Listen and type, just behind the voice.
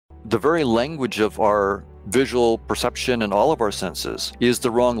the very language of our visual perception and all of our senses is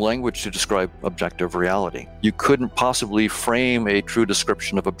the wrong language to describe objective reality. You couldn't possibly frame a true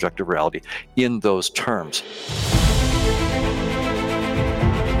description of objective reality in those terms.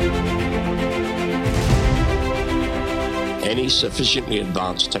 Any sufficiently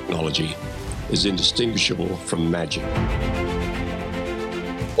advanced technology is indistinguishable from magic.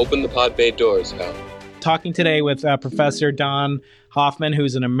 Open the pod bay doors, Hal. Talking today with Professor Don Hoffman,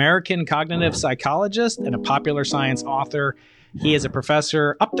 who's an American cognitive psychologist and a popular science author. He is a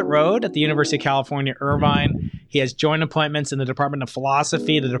professor up the road at the University of California, Irvine. He has joint appointments in the Department of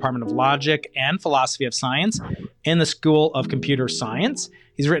Philosophy, the Department of Logic, and Philosophy of Science in the School of Computer Science.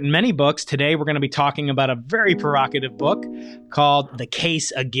 He's written many books. Today, we're going to be talking about a very provocative book called The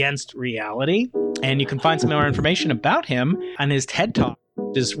Case Against Reality. And you can find some more information about him on his TED Talk,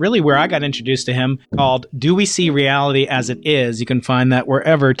 which is really where I got introduced to him, called Do We See Reality as It Is? You can find that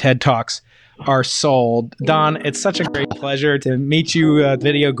wherever TED Talks are sold. Don, it's such a great pleasure to meet you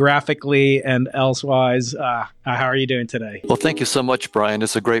videographically and elsewise. How are you doing today? Well, thank you so much, Brian.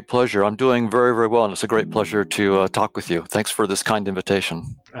 It's a great pleasure. I'm doing very, very well, and it's a great pleasure to talk with you. Thanks for this kind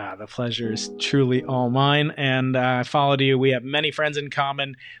invitation. The pleasure is truly all mine, and I followed you. We have many friends in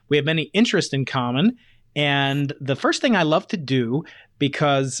common. We have many interests in common. And the first thing I love to do,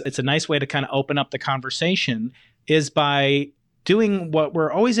 because it's a nice way to kind of open up the conversation, is by doing what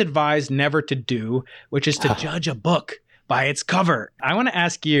we're always advised never to do, which is to judge a book by its cover. I want to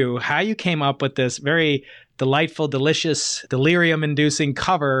ask you how you came up with this very delightful, delicious, delirium-inducing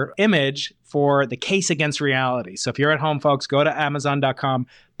cover image for The Case Against Reality. So if you're at home, folks, go to Amazon.com,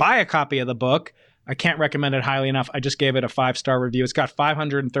 buy a copy of the book. I can't recommend it highly enough. I just gave it a 5-star review. It's got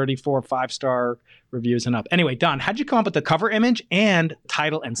 534 5-star reviews and up. Anyway, Don, how'd you come up with the cover image and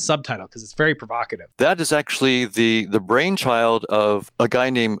title and subtitle? Because it's very provocative. That is actually the brainchild of a guy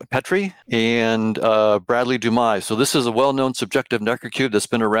named Petrie and Bradley Dumas. So this is a well-known subjective necrocube that's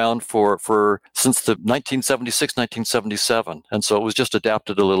been around since the 1976, 1977. And so it was just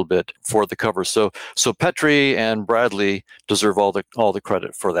adapted a little bit for the cover. So Petrie and Bradley deserve all the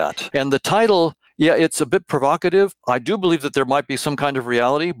credit for that. And the title, yeah, it's a bit provocative. I do believe that there might be some kind of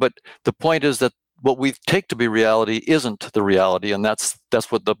reality, but the point is that what we take to be reality isn't the reality, and that's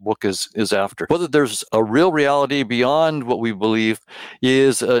what the book is after. Whether there's a real reality beyond what we believe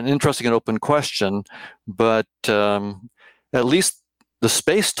is an interesting and open question, but at least the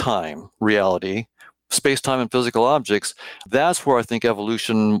space-time reality, space-time and physical objects, that's where I think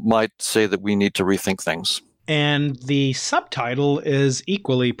evolution might say that we need to rethink things. And the subtitle is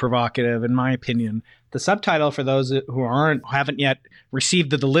equally provocative, in my opinion. The subtitle, for those who haven't yet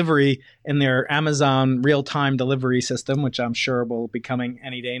received the delivery in their Amazon real-time delivery system, which I'm sure will be coming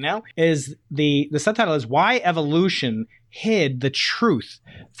any day now, is the subtitle is Why Evolution Hid the Truth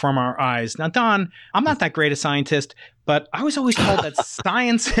from Our Eyes. Now, Don, I'm not that great a scientist, but I was always told that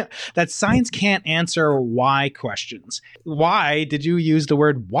science can't answer why questions. Why did you use the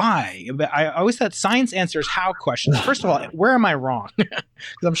word why? I always thought science answers how questions. First of all, where am I wrong? Because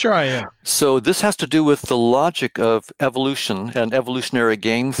I'm sure I am. So this has to do with the logic of evolution and evolutionary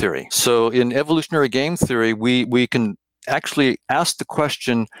game theory. So in evolutionary game theory, we can actually ask the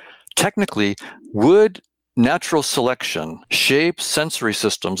question, technically, would natural selection shapes sensory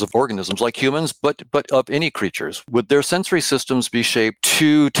systems of organisms like humans, but of any creatures? Would their sensory systems be shaped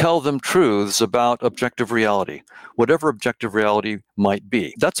to tell them truths about objective reality, whatever objective reality might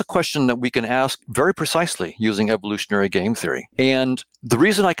be? That's a question that we can ask very precisely using evolutionary game theory. And the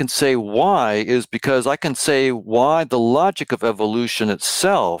reason I can say why is because I can say why the logic of evolution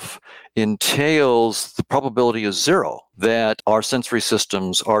itself entails the probability is zero that our sensory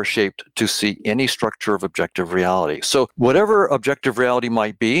systems are shaped to see any structure of objective reality. So whatever objective reality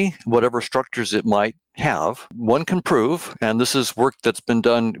might be, whatever structures it might have, one can prove, and this is work that's been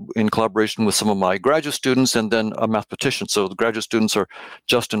done in collaboration with some of my graduate students and then a mathematician. So the graduate students are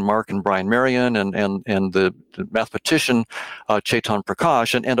Justin Mark and Brian Marion, and the mathematician Chetan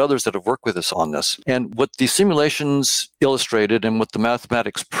Prakash, and others that have worked with us on this. And what the simulations illustrated and what the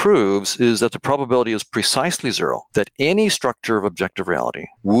mathematics proves is that the probability is precisely zero, that any structure of objective reality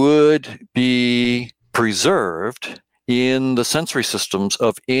would be preserved in the sensory systems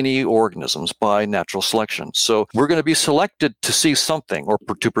of any organisms by natural selection. So we're going to be selected to see something or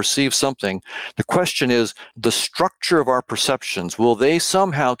to perceive something. The question is, the structure of our perceptions, will they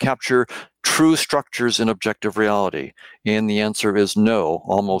somehow capture true structures in objective reality? And the answer is no,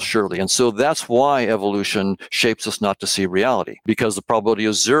 almost surely. And so that's why evolution shapes us not to see reality, because the probability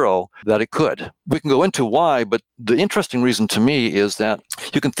is zero that it could. We can go into why, but the interesting reason to me is that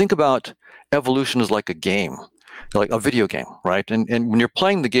you can think about evolution as like a game. like a video game, right? And when you're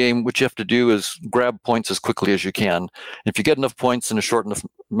playing the game, what you have to do is grab points as quickly as you can. If you get enough points in a short enough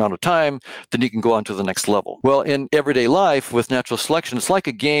amount of time, then you can go on to the next level. Well, in everyday life with natural selection, it's like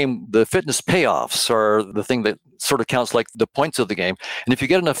a game. The fitness payoffs are the thing that sort of counts like the points of the game. And if you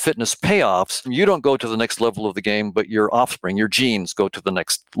get enough fitness payoffs, you don't go to the next level of the game, but your offspring, your genes go to the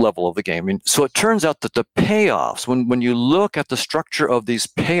next level of the game. And so it turns out that the payoffs, when you look at the structure of these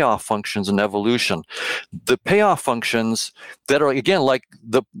payoff functions in evolution, the payoff functions that are, again, like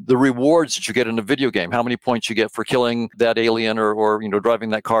the rewards that you get in a video game, how many points you get for killing that alien or driving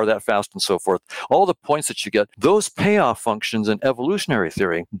that car that fast and so forth, all the points that you get, those payoff functions in evolutionary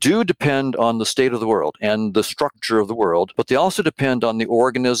theory do depend on the state of the world and the structure of the world, but they also depend on the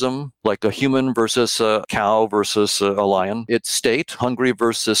organism, like a human versus a cow versus a lion, its state, hungry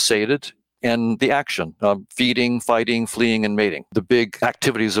versus sated, and the action, feeding, fighting, fleeing, and mating, the big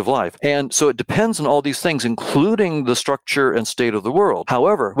activities of life. And so it depends on all these things, including the structure and state of the world.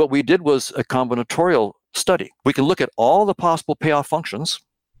 However, what we did was a combinatorial study. We can look at all the possible payoff functions.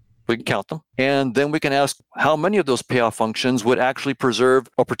 We can count them. And then we can ask how many of those payoff functions would actually preserve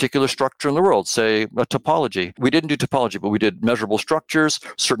a particular structure in the world, say a topology. We didn't do topology, but we did measurable structures,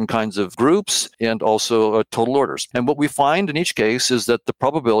 certain kinds of groups, and also total orders. And what we find in each case is that the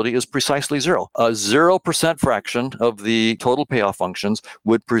probability is precisely zero. A 0% fraction of the total payoff functions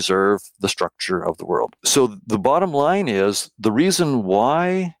would preserve the structure of the world. So the bottom line is the reason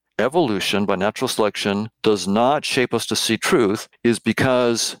why evolution by natural selection does not shape us to see truth is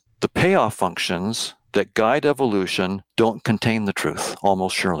because the payoff functions that guide evolution don't contain the truth,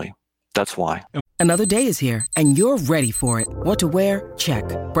 almost surely. That's why. Another day is here, and you're ready for it. What to wear? Check.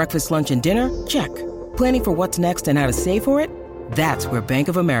 Breakfast, lunch, and dinner? Check. Planning for what's next and how to save for it? That's where Bank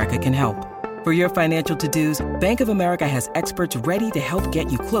of America can help. For your financial to-dos, Bank of America has experts ready to help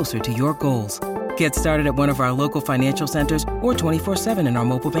get you closer to your goals. Get started at one of our local financial centers or 24/7 in our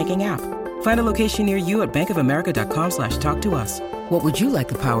mobile banking app. Find a location near you at bankofamerica.com/talktous. What would you like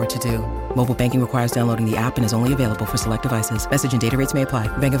the power to do? Mobile banking requires downloading the app and is only available for select devices. Message and data rates may apply.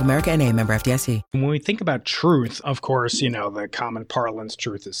 Bank of America N.A., member FDIC. When we think about truth, of course, the common parlance,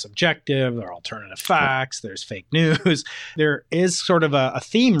 truth is subjective. There are alternative facts. There's fake news. There is sort of a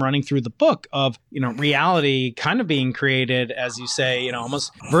theme running through the book of, reality kind of being created, as you say,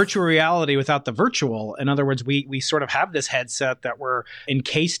 almost virtual reality without the virtual. In other words, we sort of have this headset that we're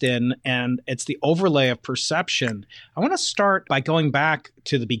encased in, and it's the overlay of perception. I want to start by going back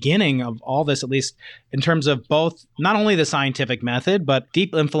to the beginning of all this, at least in terms of both not only the scientific method, but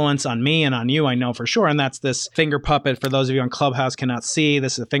deep influence on me and on you, I know for sure. And that's this finger puppet. For those of you on Clubhouse cannot see,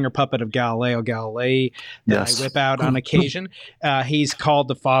 this is a finger puppet of Galileo Galilei that I whip out on occasion. He's called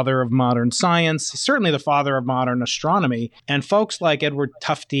the father of modern science, certainly the father of modern astronomy. And folks like Edward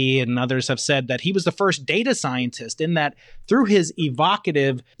Tufte and others have said that he was the first data scientist, in that through his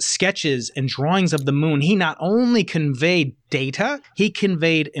evocative sketches and drawings of the moon, he not only conveyed data, he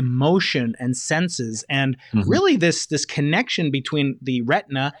conveyed emotion and senses, and really this connection between the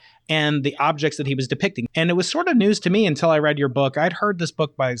retina and the objects that he was depicting. And it was sort of news to me until I read your book. I'd heard this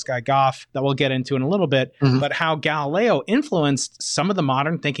book by this guy Goff that we'll get into in a little bit, but how Galileo influenced some of the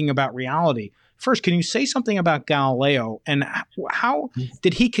modern thinking about reality. First, can you say something about Galileo and how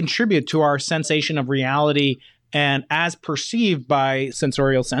did he contribute to our sensation of reality and as perceived by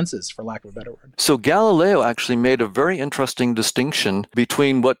sensorial senses, for lack of a better word? So Galileo actually made a very interesting distinction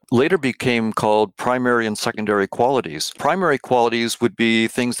between what later became called primary and secondary qualities. Primary qualities would be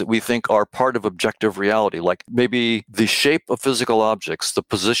things that we think are part of objective reality, like maybe the shape of physical objects, the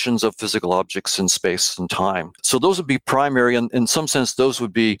positions of physical objects in space and time. So those would be primary, and in some sense, those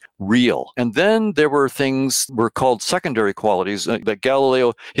would be real. And then there were things were called secondary qualities that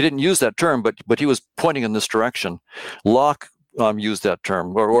Galileo, he didn't use that term, but he was pointing in this direction. Locke used that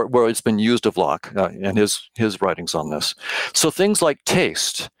term, or it's been used of Locke and his writings on this. So things like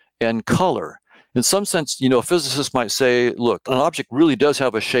taste and color. In some sense, a physicist might say, look, an object really does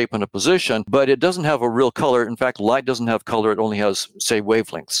have a shape and a position, but it doesn't have a real color. In fact, light doesn't have color. It only has, say,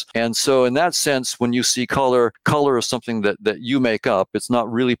 wavelengths. And so in that sense, when you see color is something that you make up. It's not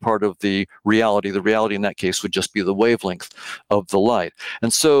really part of the reality. The reality in that case would just be the wavelength of the light.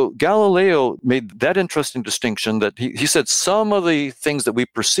 And so Galileo made that interesting distinction that he said some of the things that we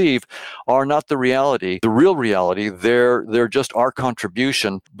perceive are not the reality, the real reality. They're just our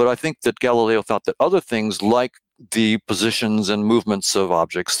contribution. But I think that Galileo thought that other things like the positions and movements of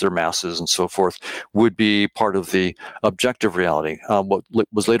objects, their masses and so forth, would be part of the objective reality, what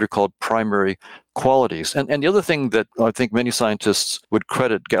was later called primary qualities. And the other thing that I think many scientists would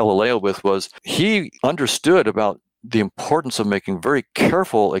credit Galileo with was he understood about the importance of making very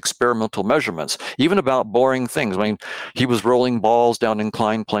careful experimental measurements, even about boring things. I mean, he was rolling balls down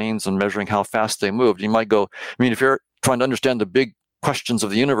inclined planes and measuring how fast they moved. You might go, I mean, if you're trying to understand the big questions of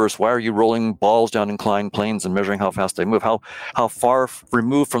the universe, why are you rolling balls down inclined planes and measuring how fast they move? How far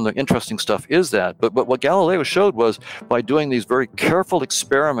removed from the interesting stuff is that? But what Galileo showed was by doing these very careful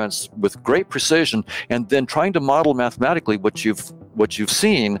experiments with great precision and then trying to model mathematically what you've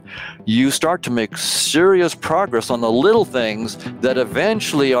seen, you start to make serious progress on the little things that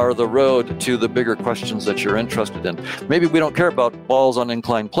eventually are the road to the bigger questions that you're interested in. Maybe we don't care about balls on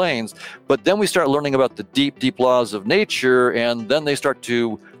inclined planes, but then we start learning about the deep laws of nature, and then they start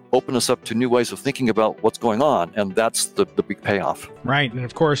to open us up to new ways of thinking about what's going on, and that's the big payoff. Right, and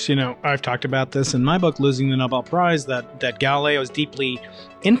of course, I've talked about this in my book, Losing the Nobel Prize, that Galileo is deeply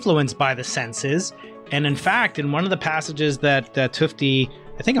influenced by the senses. And in fact, in one of the passages that Tufte,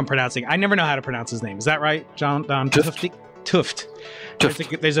 I think I'm pronouncing, I never know how to pronounce his name. Is that right, John? Tufte.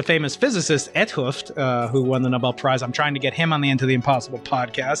 There's a famous physicist, Et Hooft, who won the Nobel Prize. I'm trying to get him on the Into the Impossible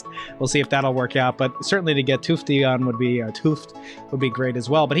podcast. We'll see if that'll work out. But certainly to get Tufte on would be great as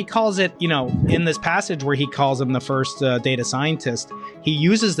well. But he calls it, in this passage where he calls him the first data scientist, he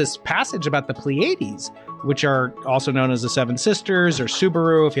uses this passage about the Pleiades, which are also known as the Seven Sisters or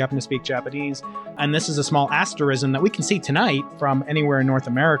Subaru, if you happen to speak Japanese. And this is a small asterism that we can see tonight from anywhere in North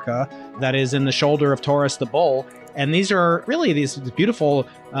America that is in the shoulder of Taurus the Bull. And these are really these beautiful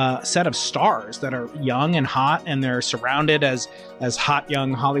set of stars that are young and hot, and they're surrounded, as hot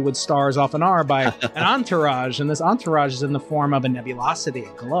young Hollywood stars often are, by an entourage. And this entourage is in the form of a nebulosity,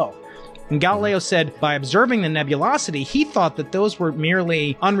 a glow. And Galileo said by observing the nebulosity, he thought that those were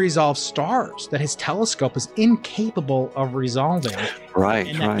merely unresolved stars that his telescope was incapable of resolving. Right,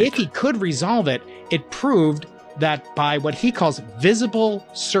 and that if he could resolve it, it proved that by what he calls visible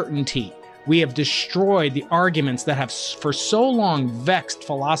certainty, we have destroyed the arguments that have for so long vexed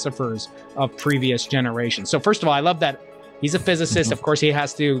philosophers of previous generations. So first of all, I love that he's a physicist. Of course, he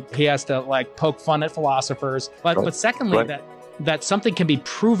has to like poke fun at philosophers. But secondly, that something can be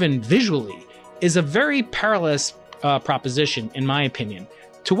proven visually is a very perilous proposition, in my opinion.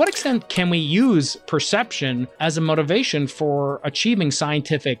 To what extent can we use perception as a motivation for achieving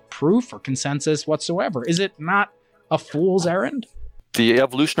scientific proof or consensus whatsoever? Is it not a fool's errand? The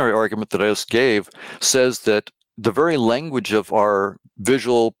evolutionary argument that I just gave says that the very language of our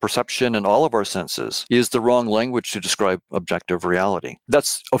visual perception and all of our senses is the wrong language to describe objective reality.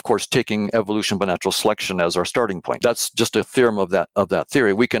 That's, of course, taking evolution by natural selection as our starting point. That's just a theorem of that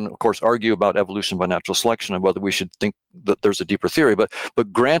theory. We can, of course, argue about evolution by natural selection and whether we should think that there's a deeper theory, but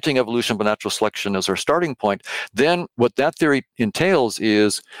granting evolution by natural selection as our starting point, then what that theory entails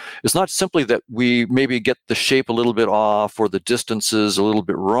is it's not simply that we maybe get the shape a little bit off or the distances a little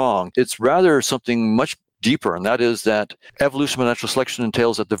bit wrong. It's rather something much deeper, and that is that evolution by natural selection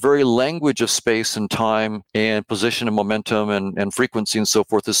entails that the very language of space and time and position and momentum and frequency and so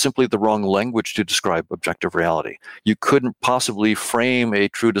forth is simply the wrong language to describe objective reality. You couldn't possibly frame a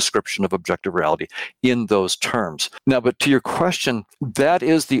true description of objective reality in those terms. Now, but to your question, that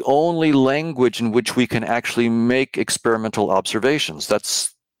is the only language in which we can actually make experimental observations.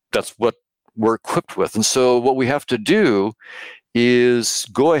 That's what we're equipped with. And so what we have to do is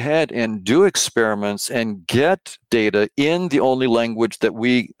go ahead and do experiments and get data in the only language that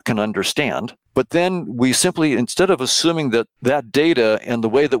we can understand. But then we simply, instead of assuming that data and the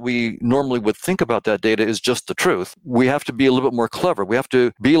way that we normally would think about that data is just the truth, we have to be a little bit more clever. We have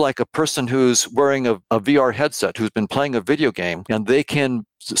to be like a person who's wearing a VR headset, who's been playing a video game, and they can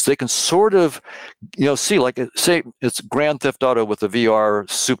sort of, see, like, say it's Grand Theft Auto with a VR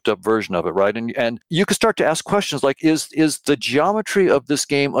souped up version of it, right? And you could start to ask questions like, is the geometry of this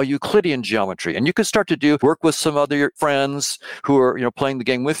game a Euclidean geometry? And you could start to work with some other friends who are, playing the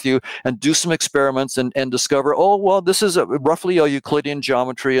game with you and do some experiments and discover, oh, well, this is roughly a Euclidean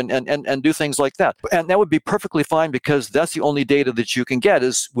geometry and do things like that. And that would be perfectly fine because that's the only data that you can get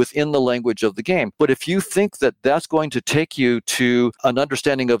is within the language of the game. But if you think that that's going to take you to an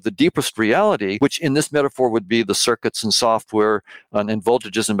understanding of the deepest reality, which in this metaphor would be the circuits and software and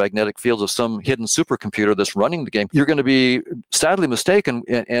voltages and magnetic fields of some hidden supercomputer that's running the game, you're going to be sadly mistaken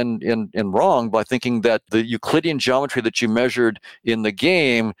and wrong by thinking that the Euclidean geometry that you measured in the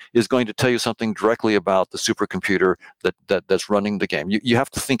game is going to tell you something directly about the supercomputer that's running the game. You have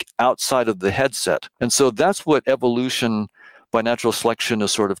to think outside of the headset. And so that's what evolution by natural selection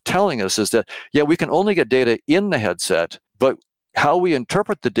is sort of telling us, is that, yeah, we can only get data in the headset, but how we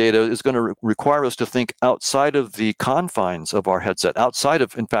interpret the data is going to require us to think outside of the confines of our headset, outside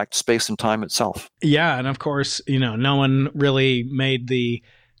of, in fact, space and time itself. Yeah, and of course, no one really made the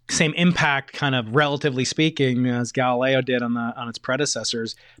same impact, kind of relatively speaking, as Galileo did on its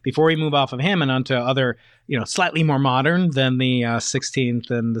predecessors. Before we move off of him and onto other, slightly more modern than the 16th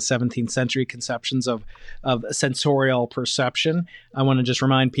and the 17th century conceptions of sensorial perception, I want to just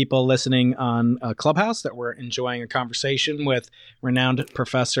remind people listening on Clubhouse that we're enjoying a conversation with renowned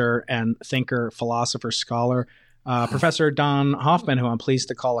professor and thinker, philosopher, scholar, Professor Don Hoffman, who I'm pleased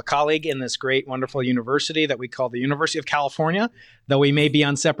to call a colleague in this great, wonderful university that we call the University of California. Though we may be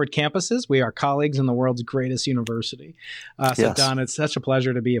on separate campuses, we are colleagues in the world's greatest university. So, yes. Don, it's such a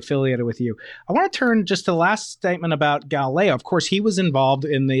pleasure to be affiliated with you. I want to turn just to the last statement about Galileo. Of course, he was involved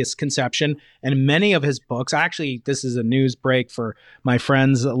in this conception and many of his books. Actually, this is a news break for my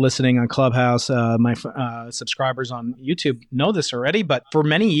friends listening on Clubhouse. My subscribers on YouTube know this already, but for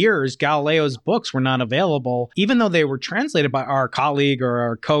many years, Galileo's books were not available, even though they were translated by our colleague or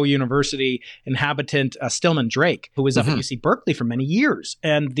our co-university inhabitant, Stillman Drake, who was up at UC Berkeley for many years.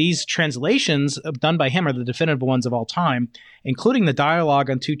 And these translations done by him are the definitive ones of all time, including the dialogue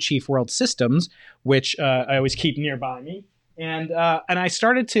on two chief world systems, which I always keep nearby me. And I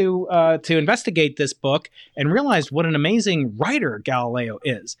started to investigate this book and realized what an amazing writer Galileo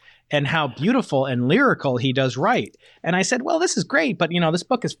is and how beautiful and lyrical he does write. And I said, well, this is great, but this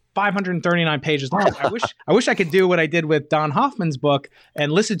book is 539 pages long. I wish I could do what I did with Don Hoffman's book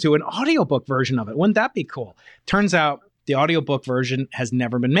and listen to an audiobook version of it. Wouldn't that be cool? Turns out the audiobook version has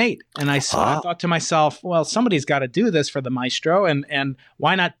never been made. And I thought to myself, well, somebody's got to do this for the maestro, and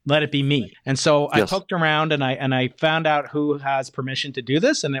why not let it be me? And so I poked around and I found out who has permission to do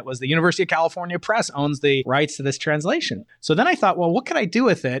this, and it was the University of California Press owns the rights to this translation. So then I thought, well, what could I do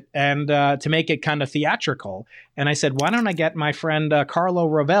with it and to make it kind of theatrical? And I said, why don't I get my friend Carlo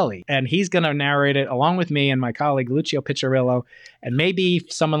Rovelli, and he's going to narrate it along with me and my colleague Lucio Piccirillo, and maybe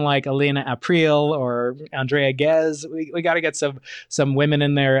someone like Elena April or Andrea Ghez. We got to get some women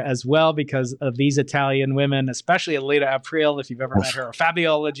in there as well, because of these Italian women, especially Elena April, if you've ever met her.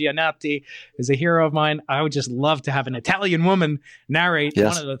 Fabiola Giannetti is a hero of mine. I would just love to have an Italian woman narrate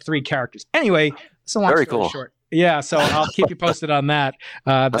one of the three characters. Anyway, so long story short. Yeah, so I'll keep you posted on that.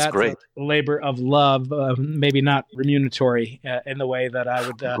 That's great. A labor of love, maybe not remunatory in the way that I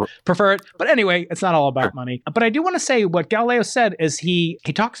would prefer it. But anyway, it's not all about money. But I do want to say what Galileo said is he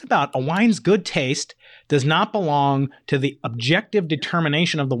talks about a wine's good taste does not belong to the objective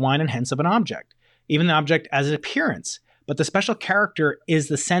determination of the wine and hence of an object, even the object as an appearance. But the special character is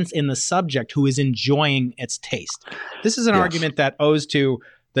the sense in the subject who is enjoying its taste. This is an argument that owes to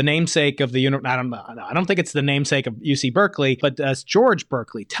the namesake of the I don't think it's the namesake of UC Berkeley, but George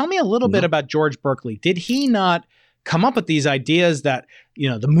Berkeley. Tell me a little bit about George Berkeley. Did he not come up with these ideas that,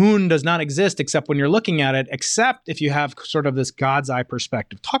 the moon does not exist except when you're looking at it, except if you have sort of this God's eye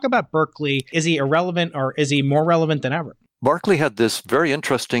perspective? Talk about Berkeley. Is he irrelevant, or is he more relevant than ever? Berkeley had this very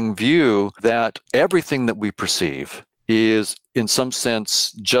interesting view that everything that we perceive is, in some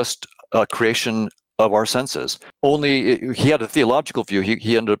sense, just a creation of our senses. Only he had a theological view.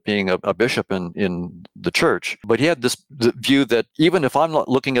 He ended up being a bishop in the church, but he had this view that even if I'm not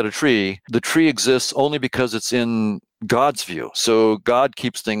looking at a tree, the tree exists only because it's in God's view. So God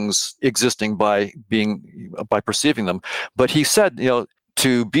keeps things existing by perceiving them. But he said,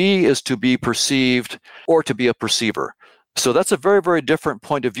 to be is to be perceived or to be a perceiver. So that's a very, very different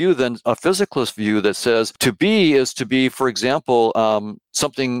point of view than a physicalist view that says to be is to be, for example,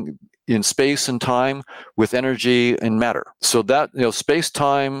 something in space and time with energy and matter. So that, space,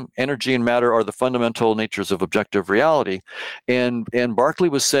 time, energy, and matter are the fundamental natures of objective reality. And Berkeley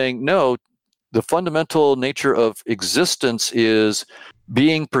was saying, no, the fundamental nature of existence is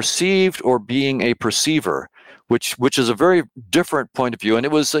being perceived or being a perceiver, which is a very different point of view. And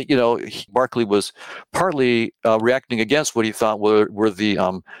it was, Berkeley was partly reacting against what he thought were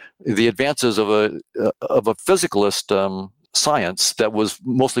the advances of a physicalist science that was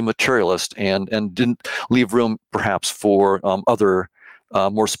mostly materialist and didn't leave room perhaps for other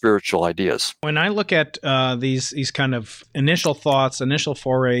more spiritual ideas. When I look at these kind of initial thoughts, initial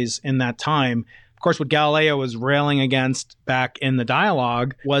forays in that time, of course, what Galileo was railing against back in the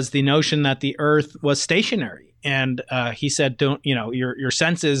dialogue was the notion that the Earth was stationary. And he said, "Don't your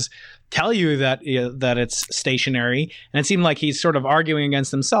senses tell you that that it's stationary." And it seemed like he's sort of arguing against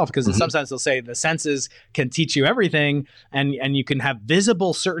himself, because in some sense they'll say the senses can teach you everything, and you can have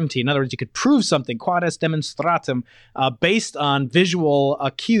visible certainty. In other words, you could prove something, quod est demonstratum, based on visual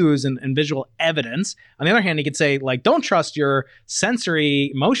cues and visual evidence. On the other hand, he could say, like, don't trust your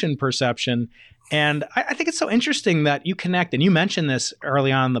sensory motion perception. And I think it's so interesting that you connect, and you mentioned this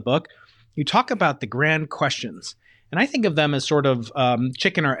early on in the book. You talk about the grand questions, And I think of them as sort of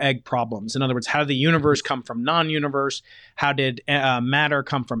chicken or egg problems. In other words, how did the universe come from non-universe? How did matter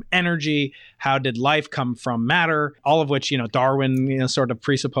come from energy? How did life come from matter? All of which, Darwin, sort of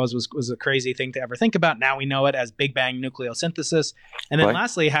presupposed was a crazy thing to ever think about. Now we know it as Big Bang nucleosynthesis. And then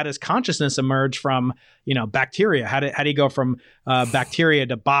lastly, how does consciousness emerge from, bacteria? How do you go from bacteria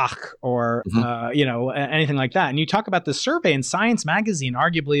to Bach or, anything like that? And you talk about this survey in Science Magazine,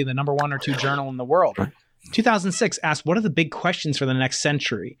 arguably the number 1 or 2 journal in the world. 2006 asked, what are the big questions for the next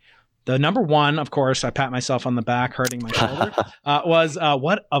century? The number 1, of course, I pat myself on the back, hurting my shoulder, was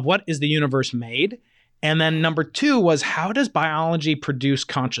what is the universe made? And then number 2 was, how does biology produce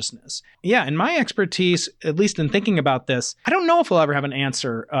consciousness? Yeah, in my expertise, at least in thinking about this, I don't know if we'll ever have an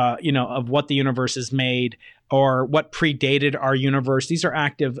answer, of what the universe is made or what predated our universe. These are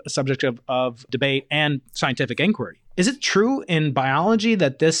active subjects of debate and scientific inquiry. Is it true in biology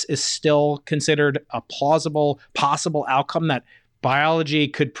that this is still considered a plausible, possible outcome, that biology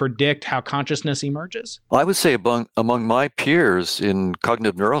could predict how consciousness emerges? Well, I would say among my peers in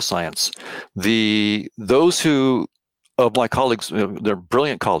cognitive neuroscience, those of my colleagues, they're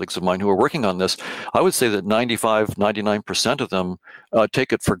brilliant colleagues of mine who are working on this, I would say that 99% of them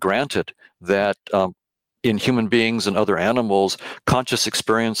take it for granted that in human beings and other animals, conscious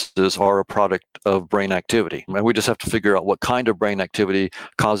experiences are a product of brain activity. And we just have to figure out what kind of brain activity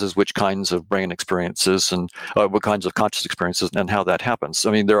causes which kinds of brain experiences and what kinds of conscious experiences and how that happens.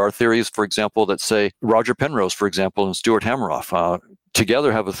 I mean, there are theories, for example, that say Roger Penrose, for example, and Stuart Hameroff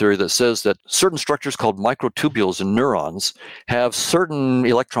together have a theory that says that certain structures called microtubules in neurons have certain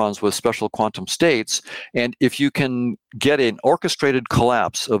electrons with special quantum states. And if you can get an orchestrated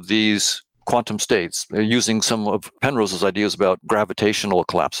collapse of these quantum states, using some of Penrose's ideas about gravitational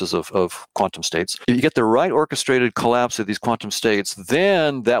collapses of quantum states. If you get the right orchestrated collapse of these quantum states,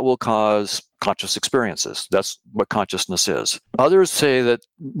 then that will cause conscious experiences. That's what consciousness is. Others say that,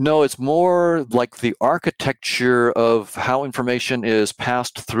 no, it's more like the architecture of how information is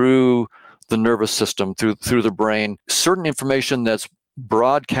passed through the nervous system, through the brain. Certain information that's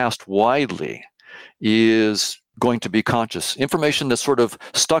broadcast widely is going to be conscious. Information that's sort of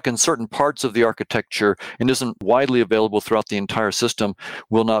stuck in certain parts of the architecture and isn't widely available throughout the entire system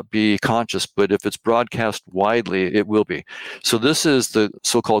will not be conscious, but if it's broadcast widely, it will be. So this is the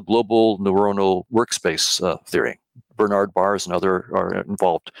so-called global neuronal workspace theory. Bernard Bars and others are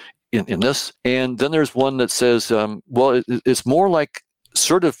involved in this. And then there's one that says, it's more like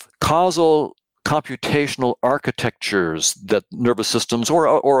sort of causal computational architectures that nervous systems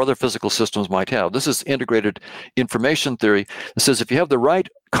or other physical systems might have. This is integrated information theory. It says if you have the right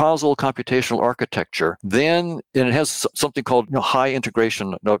causal computational architecture, then, and it has something called high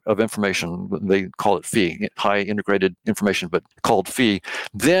integration of information, they call it phi, high integrated information, but called phi,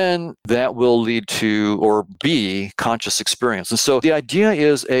 then that will lead to or be conscious experience. And so the idea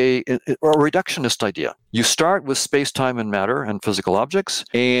is a reductionist idea. You start with space-time and matter and physical objects,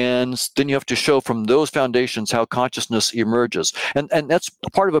 and then you have to show from those foundations how consciousness emerges. And that's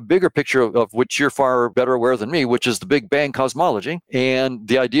part of a bigger picture of which you're far better aware than me, which is the Big Bang cosmology. And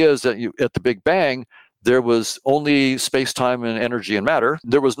the idea is that at the Big Bang, there was only space-time and energy and matter.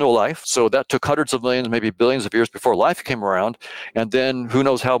 There was no life. So that took hundreds of millions, maybe billions of years before life came around. And then who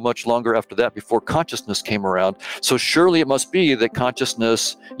knows how much longer after that before consciousness came around. So surely it must be that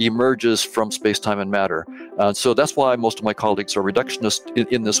consciousness emerges from space-time and matter. So that's why most of my colleagues are reductionist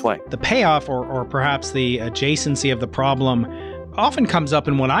in this way. The payoff or perhaps the adjacency of the problem often comes up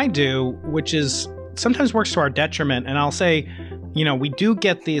in what I do, which is sometimes works to our detriment. And I'll say, we do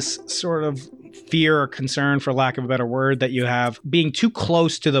get this sort of fear or concern, for lack of a better word, that you have being too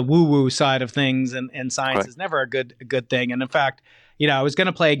close to the woo-woo side of things, and science Right. is never a good thing. And in fact, I was going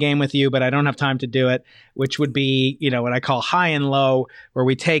to play a game with you, but I don't have time to do it, which would be, what I call high and low, where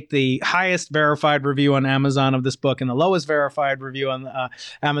we take the highest verified review on Amazon of this book and the lowest verified review on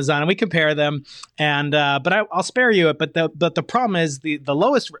Amazon, and we compare them. And but I'll spare you it. But the problem is the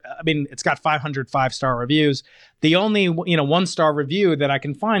lowest. I mean, it's got 500 5-star reviews. The only 1-star review that I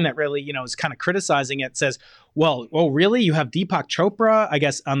can find that really is kind of criticizing it says, well, oh really? You have Deepak Chopra? I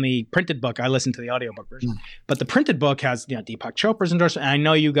guess on the printed book, I listened to the audiobook version, but the printed book has Deepak Chopra's endorsement. And I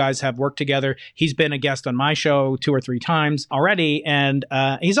know you guys have worked together. He's been a guest on my show 2 or 3 times already, and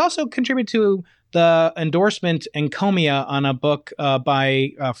he's also contributed to the endorsement encomia on a book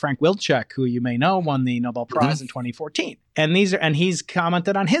by Frank Wilczek, who you may know won the Nobel Prize in 2014. And he's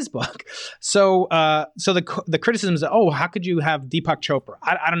commented on his book. So the criticism is, oh, how could you have Deepak Chopra?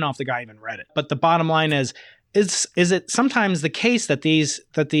 I don't know if the guy even read it. But the bottom line is it sometimes the case that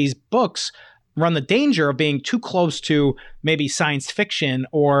these books run the danger of being too close to maybe science fiction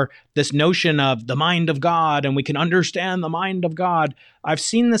or this notion of the mind of God and we can understand the mind of God. I've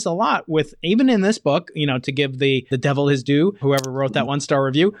seen this a lot with, even in this book, to give the devil his due, whoever wrote that 1-star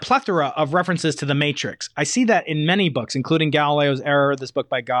review, plethora of references to the Matrix. I see that in many books, including Galileo's Error, this book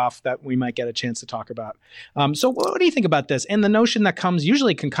by Goff that we might get a chance to talk about. So what do you think about this? And the notion that comes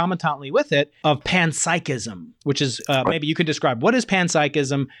usually concomitantly with it of panpsychism, which is maybe you could describe. What is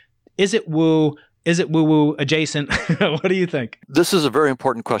panpsychism? Is it woo? Is it woo-woo adjacent? What do you think? This is a very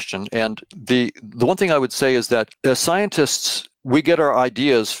important question. And the one thing I would say is that as scientists, we get our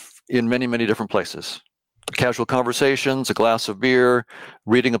ideas in many, many different places. Casual conversations, a glass of beer,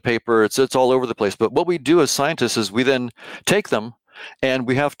 reading a paper, it's all over the place. But what we do as scientists is we then take them and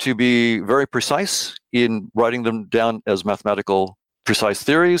we have to be very precise in writing them down as mathematical precise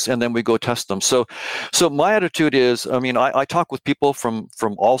theories, and then we go test them. So my attitude is, I talk with people from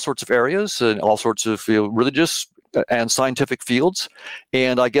all sorts of areas and all sorts of religious and scientific fields,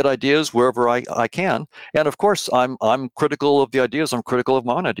 and I get ideas wherever I can. And of course, I'm critical of the ideas. I'm critical of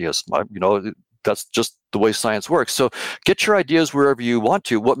my own ideas. That's just the way science works. So get your ideas wherever you want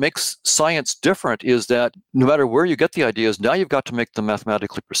to. What makes science different is that no matter where you get the ideas, now you've got to make them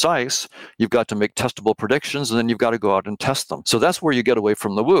mathematically precise, you've got to make testable predictions, and then you've got to go out and test them. So that's where you get away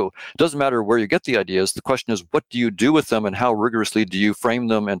from the woo. It doesn't matter where you get the ideas. The question is, what do you do with them and how rigorously do you frame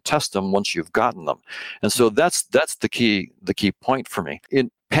them and test them once you've gotten them? And so that's the key point for me.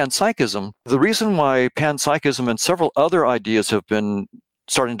 In panpsychism, the reason why panpsychism and several other ideas have been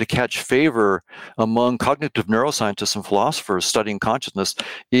starting to catch favor among cognitive neuroscientists and philosophers studying consciousness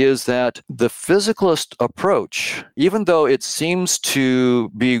is that the physicalist approach, even though it seems to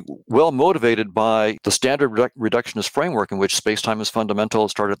be well motivated by the standard reductionist framework in which space-time is fundamental, it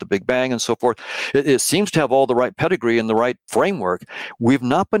started at the Big Bang and so forth, it seems to have all the right pedigree and the right framework. We've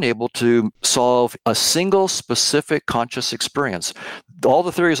not been able to solve a single specific conscious experience. All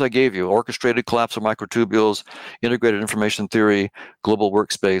the theories I gave you, orchestrated collapse of microtubules, integrated information theory, global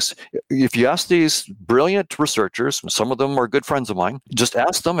workspace. If you ask these brilliant researchers, some of them are good friends of mine, just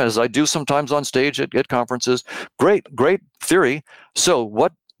ask them, as I do sometimes on stage at conferences, great theory. So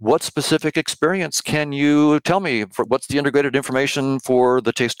what specific experience can you tell me? What's the integrated information for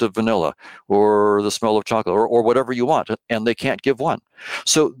the taste of vanilla or the smell of chocolate or whatever you want? And they can't give one.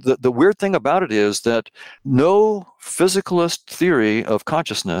 So the weird thing about it is that no physicalist theory of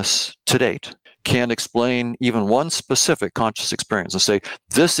consciousness to date can explain even one specific conscious experience and say,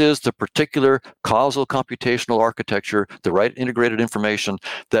 this is the particular causal computational architecture, the right integrated information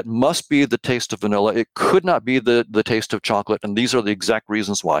that must be the taste of vanilla. It could not be the taste of chocolate, and these are the exact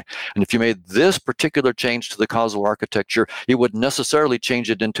reasons why. And if you made this particular change to the causal architecture, it would necessarily change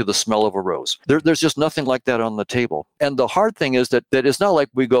it into the smell of a rose. There's just nothing like that on the table. And the hard thing is that it's not like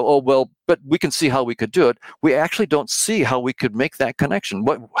we go, oh, well, but we can see how we could do it. We actually don't see how we could make that connection.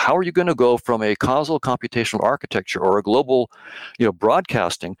 How are you going to go from a causal computational architecture or a global,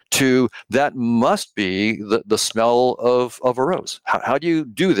 broadcasting to that must be the smell of a rose? How do you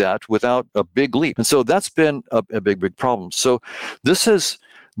do that without a big leap? And so that's been a big problem. So this has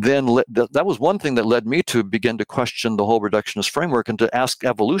then that was one thing that led me to begin to question the whole reductionist framework and to ask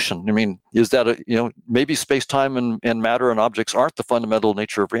evolution. I mean, is that maybe space-time and matter and objects aren't the fundamental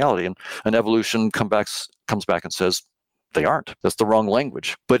nature of reality, and evolution comes back and says they aren't. That's the wrong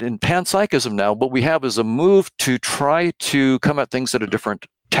language. But in panpsychism now, what we have is a move to try to come at things at a different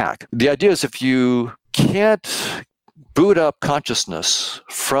tack. The idea is if you can't boot up consciousness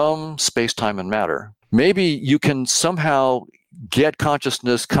from space-time and matter, maybe you can somehow get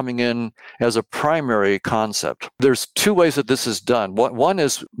consciousness coming in as a primary concept. There's two ways that this is done. One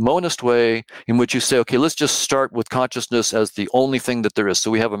is monist way, in which you say, okay, let's just start with consciousness as the only thing that there is. So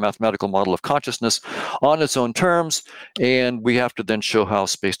we have a mathematical model of consciousness on its own terms, and we have to then show how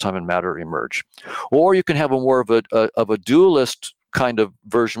space-time and matter emerge. Or you can have a more of a dualist kind of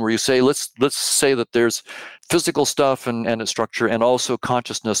version where you say, let's say that there's physical stuff and its structure and also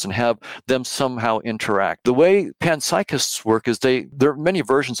consciousness and have them somehow interact. The way panpsychists work is there are many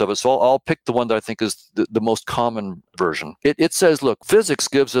versions of it, so I'll pick the one that I think is the most common version. It says, look, physics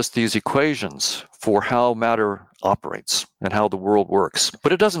gives us these equations for how matter operates and how the world works,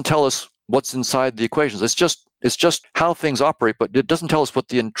 but it doesn't tell us what's inside the equations. It's just how things operate, but it doesn't tell us what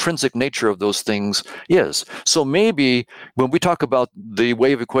the intrinsic nature of those things is. So maybe when we talk about the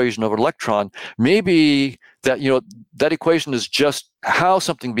wave equation of an electron, maybe that, that equation is just how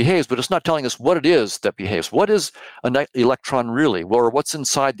something behaves, but it's not telling us what it is that behaves. What is an electron really, or what's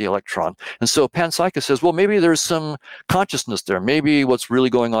inside the electron? And so panpsychist says, well, maybe there's some consciousness there. Maybe what's really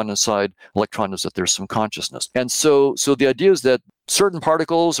going on inside electron is that there's some consciousness. And so the idea is that certain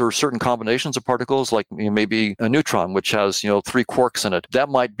particles or certain combinations of particles, like maybe a neutron, which has 3 quarks in it, that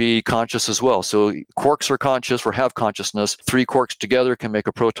might be conscious as well. So quarks are conscious or have consciousness. 3 quarks together can make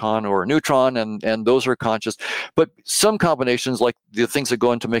a proton or a neutron, and those are conscious. But some combinations, like the things that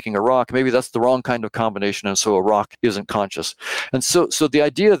go into making a rock, maybe that's the wrong kind of combination, and so a rock isn't conscious. And so the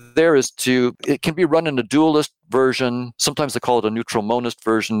idea there is it can be run in a dualist version. Sometimes they call it a neutral monist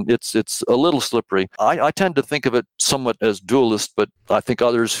version. It's a little slippery. I tend to think of it somewhat as dualist, but I think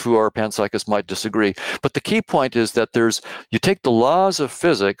others who are panpsychists might disagree. But the key point is that you take the laws of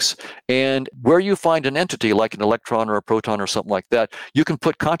physics, and where you find an entity like an electron or a proton or something like that, you can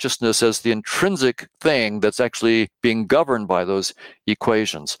put consciousness as the intrinsic thing that's actually being governed by those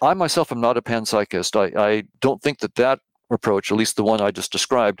equations. I myself am not a panpsychist. I don't think that approach, at least the one I just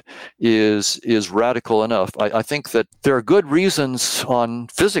described, is radical enough. I think that there are good reasons on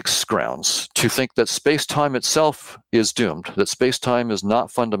physics grounds to think that space-time itself is doomed, that space-time is not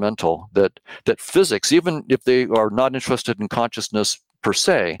fundamental, that physics, even if they are not interested in consciousness per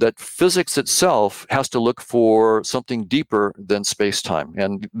se, that physics itself has to look for something deeper than space-time.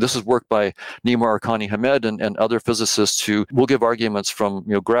 And this is work by Nima Arkani Hamed and other physicists who will give arguments from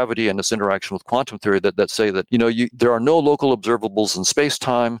gravity and its interaction with quantum theory that say that there are no local observables in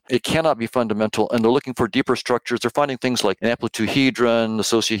space-time. It cannot be fundamental, and they're looking for deeper structures. They're finding things like an amplituhedron,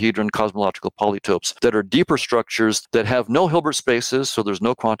 associahedron, cosmological polytopes that are deeper structures that have no Hilbert spaces, so there's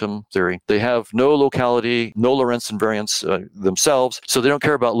no quantum theory. They have no locality, no Lorentz invariance themselves. So they don't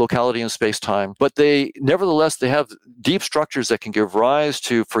care about locality in space-time, but they have deep structures that can give rise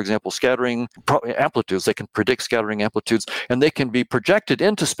to, for example, scattering amplitudes. They can predict scattering amplitudes, and they can be projected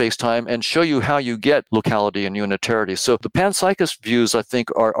into space-time and show you how you get locality and unitarity. So the panpsychist views, I think,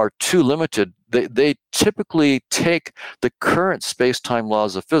 are too limited. They typically take the current space-time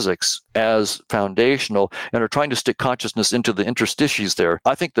laws of physics as foundational and are trying to stick consciousness into the interstices there.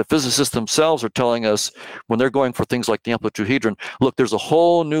 I think the physicists themselves are telling us, when they're going for things like the amplituhedron, look, there's a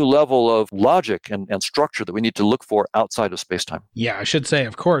whole new level of logic and structure that we need to look for outside of space-time. Yeah, I should say,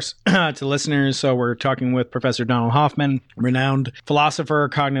 of course, to listeners, so we're talking with Professor Donald Hoffman, renowned philosopher,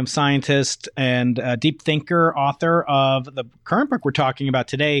 cognitive scientist, and deep thinker, author of the current book we're talking about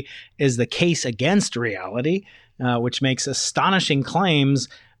today is The Case Against Reality, which makes astonishing claims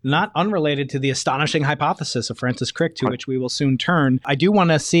not unrelated to the astonishing hypothesis of Francis Crick, to which we will soon turn. I do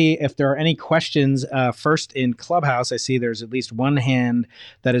want to see if there are any questions first in Clubhouse. I see there's at least one hand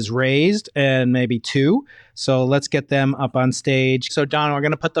that is raised and maybe 2. So let's get them up on stage. So Don, we're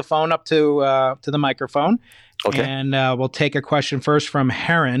going to put the phone up to the microphone. Okay. And we'll take a question first from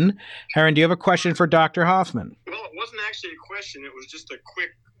Heron. Heron, do you have a question for Dr. Hoffman? Well, it wasn't actually a question. It was just a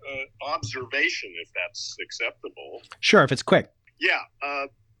quick observation, if that's acceptable. Sure, if it's quick. Yeah.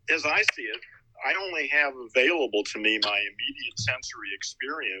 As I see it, I only have available to me my immediate sensory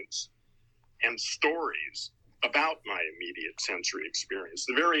experience and stories about my immediate sensory experience.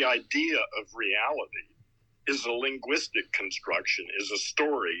 The very idea of reality is a linguistic construction, is a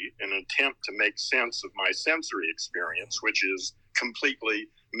story, an attempt to make sense of my sensory experience, which is completely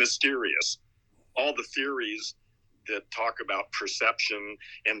mysterious. All the theories that talk about perception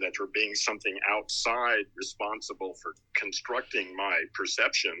and that there being something outside responsible for constructing my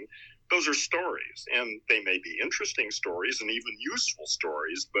perception, those are stories, and they may be interesting stories and even useful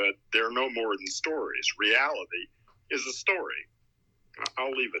stories, but they're no more than stories. Reality is a story.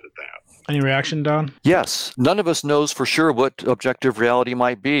 I'll leave it at that. Any reaction, Don? Yes. None of us knows for sure what objective reality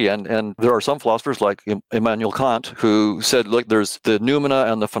might be. And there are some philosophers like Immanuel Kant who said, look, there's the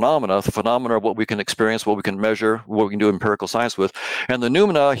noumena and the phenomena. The phenomena are what we can experience, what we can measure, what we can do empirical science with. And the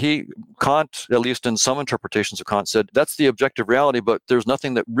noumena, Kant, at least in some interpretations of Kant, said that's the objective reality, but there's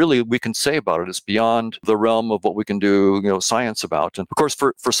nothing that really we can say about it. It's beyond the realm of what we can do, science about. And of course,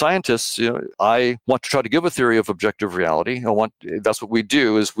 for scientists, I want to try to give a theory of objective reality. That's what we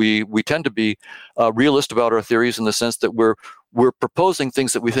do, is we tend to be realist about our theories in the sense that we're proposing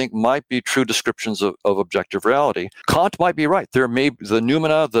things that we think might be true descriptions of objective reality. Kant might be right. There may the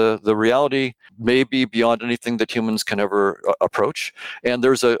noumena, the reality may be beyond anything that humans can ever approach. And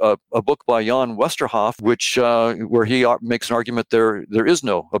there's a book by Jan Westerhoff, where he makes an argument there is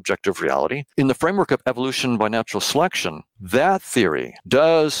no objective reality. In the framework of evolution by natural selection, that theory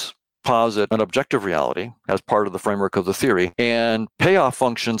does posit an objective reality as part of the framework of the theory, and payoff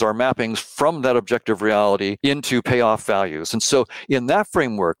functions are mappings from that objective reality into payoff values. And so in that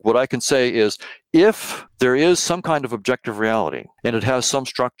framework, what I can say is, if there is some kind of objective reality and it has some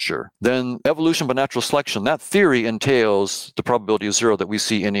structure, then evolution by natural selection, that theory entails the probability of zero that we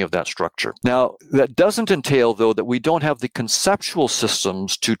see any of that structure. Now, that doesn't entail, though, that we don't have the conceptual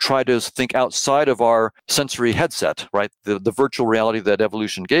systems to try to think outside of our sensory headset, right? The virtual reality that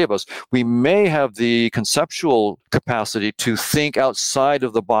evolution gave us. We may have the conceptual capacity to think outside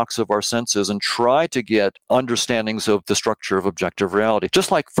of the box of our senses and try to get understandings of the structure of objective reality. Just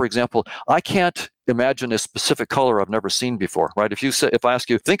like, for example, I can't imagine a specific color I've never seen before, right? If I ask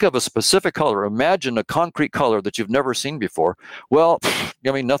you, think of a specific color, imagine a concrete color that you've never seen before. Well,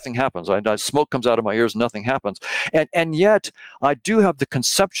 I mean, nothing happens. Smoke comes out of my ears, nothing happens. And yet, I do have the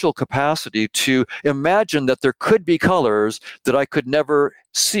conceptual capacity to imagine that there could be colors that I could never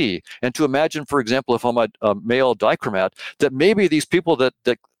see. And to imagine, for example, if I'm a male dichromat, that maybe these people that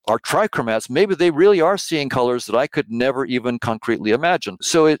are trichromats, maybe they really are seeing colors that I could never even concretely imagine.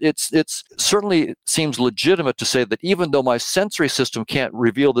 So it's certainly seems legitimate to say that even though my sensory system can't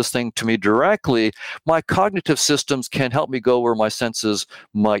reveal this thing to me directly, my cognitive systems can help me go where my senses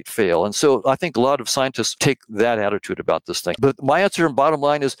might fail. And so I think a lot of scientists take that attitude about this thing. But my answer and bottom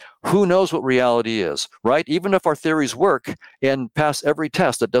line is, who knows what reality is, right? Even if our theories work and pass every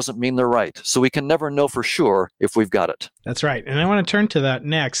test, that doesn't mean they're right. So we can never know for sure if we've got it. That's right. And I want to turn to that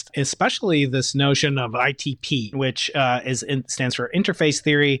next, especially this notion of ITP, which stands for interface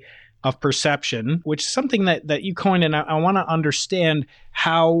theory of perception, which is something that you coined, and I want to understand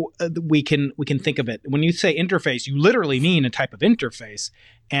how we can think of it. When you say interface, you literally mean a type of interface.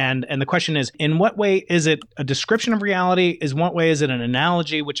 And the question is, in what way is it a description of reality? In what way is it an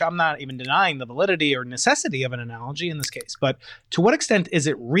analogy, which I'm not even denying the validity or necessity of an analogy in this case. But to what extent is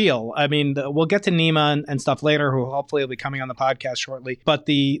it real? I mean, we'll get to Nima and stuff later, who hopefully will be coming on the podcast shortly. But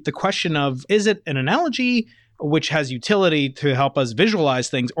the question of, is it an analogy which has utility to help us visualize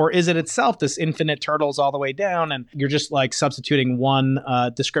things, or is it itself this infinite turtles all the way down, and you're just like substituting one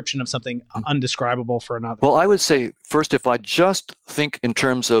description of something undescribable for another? Well, I would say, first, if I just think in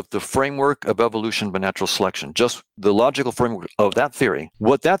terms of the framework of evolution by natural selection, just the logical framework of that theory,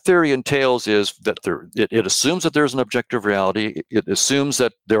 what that theory entails is that it assumes that there's an objective reality. It assumes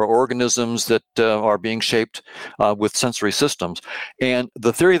that there are organisms that are being shaped with sensory systems. And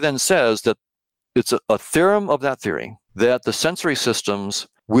the theory then says that it's a theorem of that theory that the sensory systems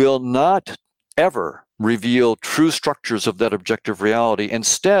will not ever reveal true structures of that objective reality.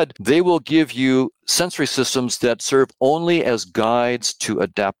 Instead, they will give you sensory systems that serve only as guides to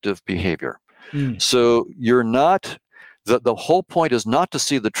adaptive behavior. So you're not, the whole point is not to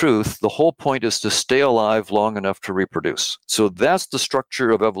see the truth. The whole point is to stay alive long enough to reproduce. So that's the structure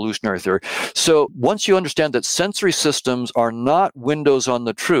of evolutionary theory. So once you understand that sensory systems are not windows on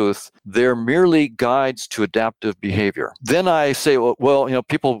the truth, they're merely guides to adaptive behavior. Then I say, well,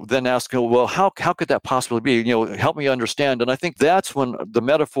 people then ask, well, how could that possibly be? Help me understand. And I think that's when the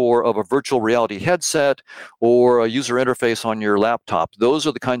metaphor of a virtual reality headset or a user interface on your laptop, those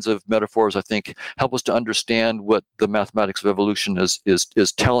are the kinds of metaphors I think help us to understand what the mathematics of evolution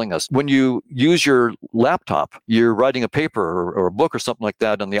is telling us. When you use your laptop, you're writing a paper or a book or something like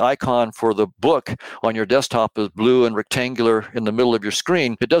that, and the icon for the book on your desktop is blue and rectangular in the middle of your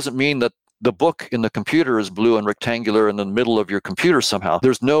screen. It doesn't mean that the book in the computer is blue and rectangular in the middle of your computer somehow.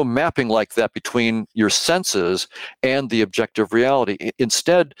 There's no mapping like that between your senses and the objective reality.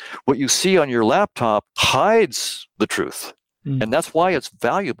 Instead, what you see on your laptop hides the truth. And that's why it's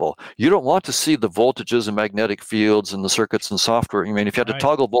valuable. You don't want to see the voltages and magnetic fields and the circuits and software. I mean, if you had to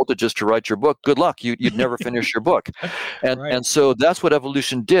toggle voltages to write your book, good luck. You'd never finish your book. And so that's what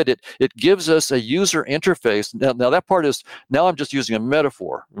evolution did. It gives us a user interface. Now that part is, now I'm just using a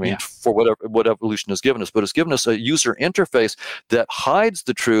metaphor, for what evolution has given us, but it's given us a user interface that hides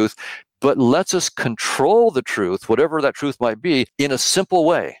the truth, but lets us control the truth, whatever that truth might be, in a simple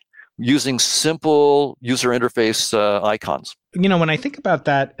way, using simple user interface icons. When I think about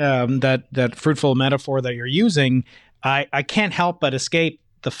that fruitful metaphor that you're using, I can't help but escape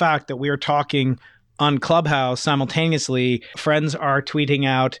the fact that we are talking on Clubhouse simultaneously. Friends are tweeting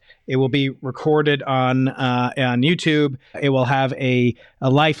out. It will be recorded on YouTube. It will have a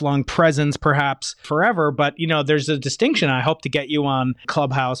lifelong presence, perhaps forever. But, there's a distinction. I hope to get you on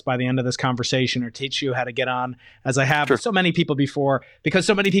Clubhouse by the end of this conversation, or teach you how to get on, as I have with so many people before, because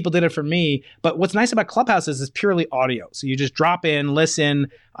so many people did it for me. But what's nice about Clubhouse is it's purely audio. So you just drop in,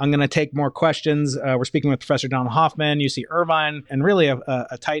 listen. I'm going to take more questions. We're speaking with Professor Don Hoffman, UC Irvine, and really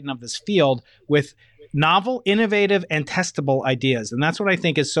a titan of this field with novel, innovative, and testable ideas. And that's what I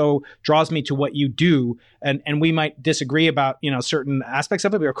think draws me to what you do. And we might disagree about, certain aspects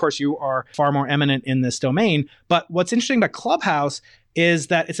of it, but of course you are far more eminent in this domain. But what's interesting about Clubhouse is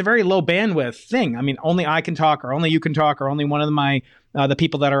that it's a very low bandwidth thing. I mean, only I can talk, or only you can talk, or only one of my the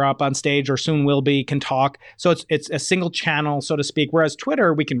people that are up on stage or soon will be can talk. So it's a single channel, so to speak. Whereas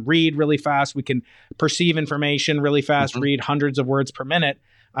Twitter, we can read really fast, we can perceive information really fast, read hundreds of words per minute.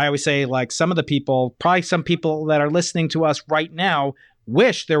 I always say, like, some of the people, probably some people that are listening to us right now,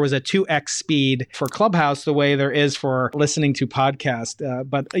 wish there was a 2x speed for Clubhouse the way there is for listening to podcast.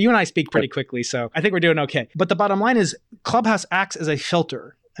 But you and I speak pretty quickly, so I think we're doing okay. But the bottom line is Clubhouse acts as a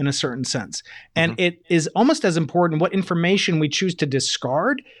filter in a certain sense. And it is almost as important what information we choose to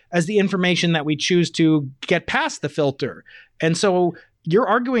discard as the information that we choose to get past the filter. And so you're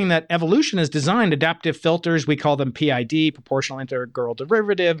arguing that evolution has designed adaptive filters. We call them PID, proportional integral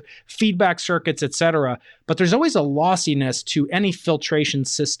derivative, feedback circuits, etc. But there's always a lossiness to any filtration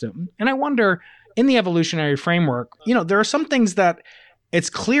system. And I wonder, in the evolutionary framework, there are some things that it's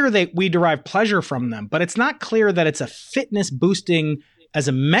clear that we derive pleasure from them, but it's not clear that it's a fitness boosting as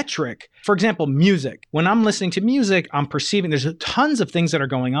a metric. For example, music. When I'm listening to music, I'm perceiving there's tons of things that are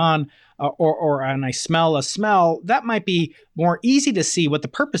going on, and I smell a smell. That might be more easy to see what the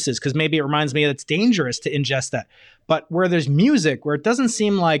purpose is, because maybe it reminds me that it's dangerous to ingest that. But where there's music, where it doesn't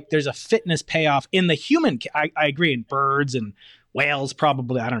seem like there's a fitness payoff in the human, I agree, in birds and whales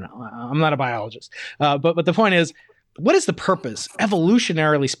probably. I don't know. I'm not a biologist. But the point is, what is the purpose,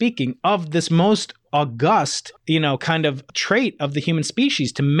 evolutionarily speaking, of this most august, kind of trait of the human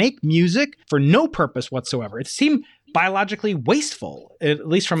species, to make music for no purpose whatsoever? It seemed biologically wasteful, at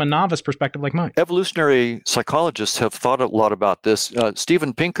least from a novice perspective like mine. Evolutionary psychologists have thought a lot about this.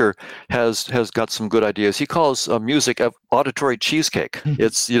 Steven Pinker has got some good ideas. He calls music auditory cheesecake.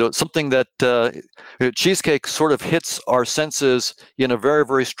 It's something that cheesecake sort of hits our senses in a very,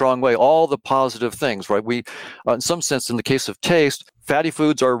 very strong way. All the positive things, right? We, in some sense, in the case of taste, fatty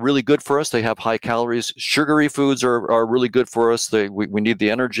foods are really good for us. They have high calories. Sugary foods are really good for us. We need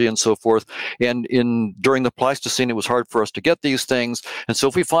the energy and so forth. And during the Pleistocene, it was hard for us to get these things. And so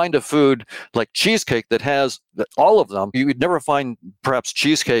if we find a food like cheesecake that has all of them, you would never find perhaps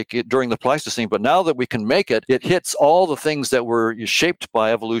cheesecake during the Pleistocene. But now that we can make it, it hits all the things that were shaped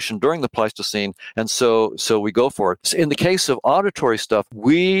by evolution during the Pleistocene. And so we go for it. In the case of auditory stuff,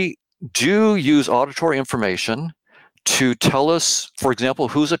 we do use auditory information to tell us, for example,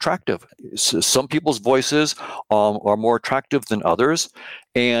 who's attractive. Some people's voices are more attractive than others,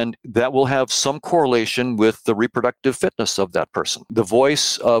 and that will have some correlation with the reproductive fitness of that person. The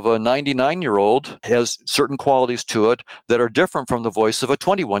voice of a 99-year-old has certain qualities to it that are different from the voice of a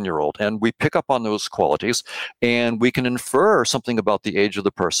 21-year-old, and we pick up on those qualities, and we can infer something about the age of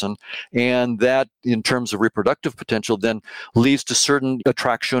the person, and that, in terms of reproductive potential, then leads to certain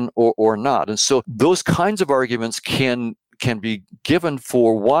attraction or not. And so those kinds of arguments can be given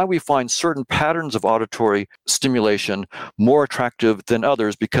for why we find certain patterns of auditory stimulation more attractive than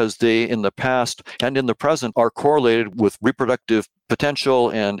others, because they, in the past and in the present, are correlated with reproductive potential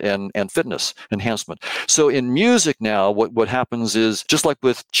and fitness enhancement. So in music now, what happens is, just like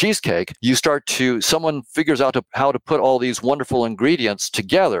with cheesecake, someone figures out how to put all these wonderful ingredients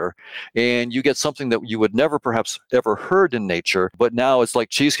together, and you get something that you would never perhaps ever heard in nature, but now it's like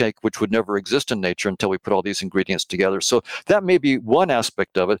cheesecake, which would never exist in nature until we put all these ingredients together. So that may be one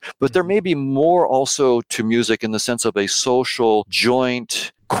aspect of it, but there may be more also to music in the sense of a social,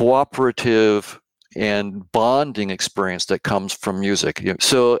 joint, cooperative, and bonding experience that comes from music.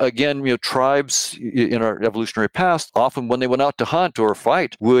 So again, tribes in our evolutionary past, often when they went out to hunt or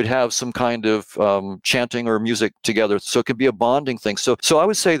fight, would have some kind of chanting or music together. So it can be a bonding thing. So I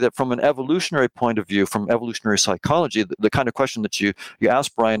would say that from an evolutionary point of view, from evolutionary psychology, the kind of question that you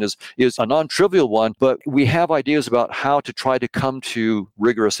asked, Brian, is a non-trivial one, but we have ideas about how to try to come to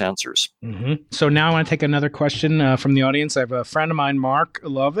rigorous answers. Mm-hmm. So now I want to take another question from the audience. I have a friend of mine, Mark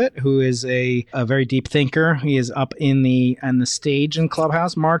Lovett, who is a very deep thinker. He is up in the stage in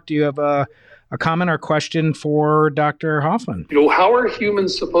Clubhouse. Mark, do you have a comment or question for Dr. Hoffman? How are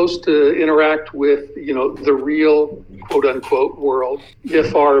humans supposed to interact with, the real quote unquote world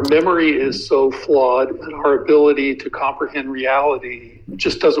if our memory is so flawed and our ability to comprehend reality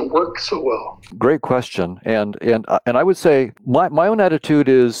just doesn't work so well? Great question. And I would say my own attitude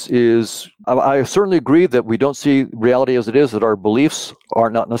is I certainly agree that we don't see reality as it is, that our beliefs are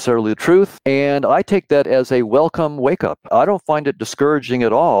not necessarily the truth. And I take that as a welcome wake up. I don't find it discouraging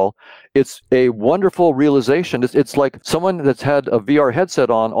at all. It's a wonderful realization. It's like someone that's had a VR headset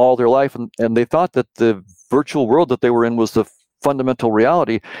on all their life, and they thought that the virtual world that they were in was the fundamental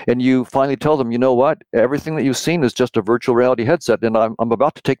reality, and you finally tell them, you know what, everything that you've seen is just a virtual reality headset, and I'm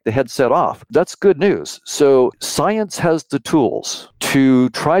about to take the headset off. That's good news. So science has the tools to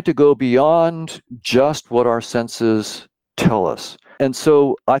try to go beyond just what our senses tell us. And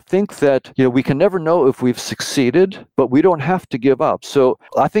so I think that, we can never know if we've succeeded, but we don't have to give up. So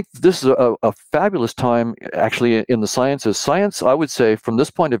I think this is a fabulous time actually in the sciences. Science, I would say, from this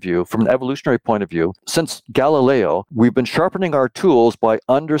point of view, from an evolutionary point of view, since Galileo, we've been sharpening our tools by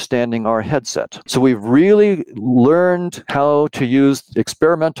understanding our headset. So we've really learned how to use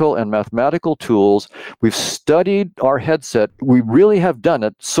experimental and mathematical tools. We've studied our headset. We really have done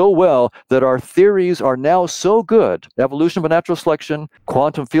it so well that our theories are now so good. Evolution by natural selection,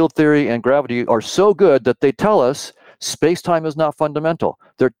 quantum field theory, and gravity are so good that they tell us space-time is not fundamental.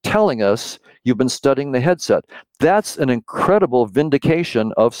 They're telling us you've been studying the headset. That's an incredible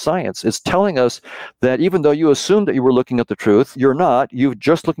vindication of science. It's telling us that even though you assumed that you were looking at the truth, you're not. You're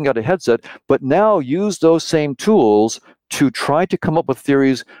just looking at a headset. But now use those same tools to try to come up with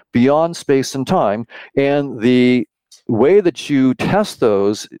theories beyond space and time. And the way that you test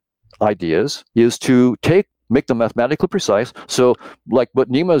those ideas is to make them mathematically precise. So like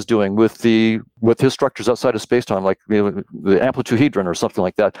what Nima is doing with his structures outside of space-time, like the amplituhedron or something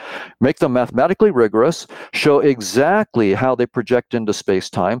like that, make them mathematically rigorous, show exactly how they project into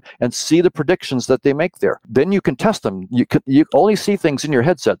space-time, and see the predictions that they make there. Then you can test them. You only see things in your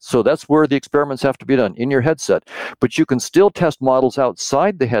headset, so that's where the experiments have to be done, in your headset. But you can still test models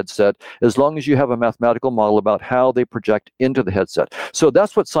outside the headset as long as you have a mathematical model about how they project into the headset. So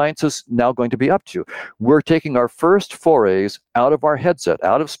that's what science is now going to be up to. We're taking our first forays out of our headset,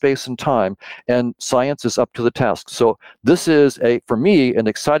 out of space and time, and science is up to the task. So this is, for me, an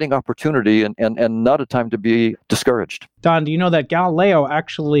exciting opportunity and not a time to be discouraged. Don, do you know that Galileo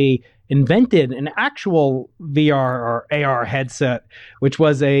actually invented an actual VR or AR headset, which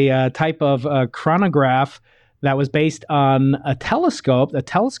was a type of chronograph that was based on a telescope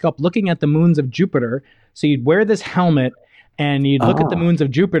looking at the moons of Jupiter. So you'd wear this helmet and you'd look at the moons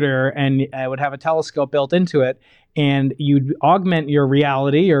of Jupiter, and it would have a telescope built into it, and you'd augment your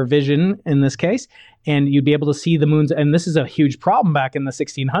reality or vision in this case, and you'd be able to see the moons. And this is a huge problem back in the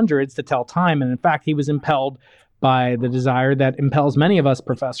 1600s to tell time. And in fact, he was impelled by the desire that impels many of us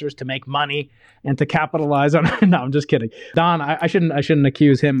professors to make money and to capitalize on. No, I'm just kidding. Don, I shouldn't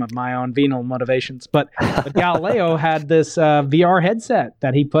accuse him of my own venal motivations, but Galileo had this VR headset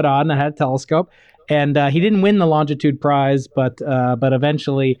that he put on that had a telescope. And he didn't win the Longitude Prize, but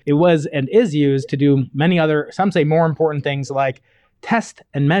eventually it was and is used to do many other, some say more important things, like test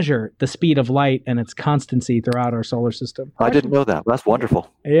and measure the speed of light and its constancy throughout our solar system. I didn't know that. That's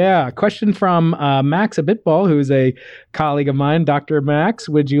wonderful. Yeah. Question from Max Abitbol, who's a colleague of mine. Dr. Max,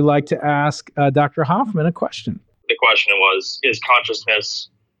 would you like to ask Dr. Hoffman a question? The question was, is consciousness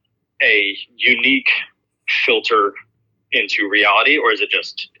a unique filter into reality, or is it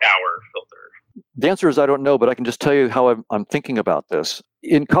just our filter? The answer is I don't know, but I can just tell you how I'm thinking about this.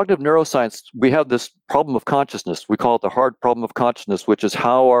 In cognitive neuroscience, we have this problem of consciousness. We call it the hard problem of consciousness, which is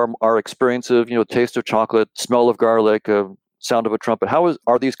how our experience of, taste of chocolate, smell of garlic, sound of a trumpet,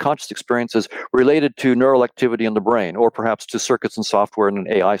 are these conscious experiences related to neural activity in the brain, or perhaps to circuits and software in an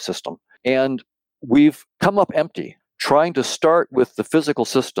AI system? And we've come up empty trying to start with the physical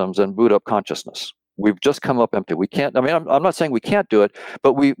systems and boot up consciousness. We've just come up empty. We can't, I'm not saying we can't do it,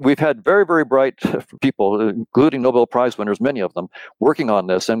 but we've had very, very bright people, including Nobel Prize winners, many of them, working on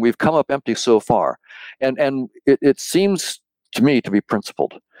this, and we've come up empty so far. And it seems to me to be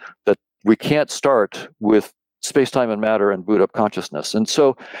principled that we can't start with space-time and matter and boot up consciousness. And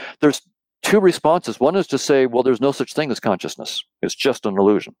so there's two responses. One is to say, well, there's no such thing as consciousness. It's just an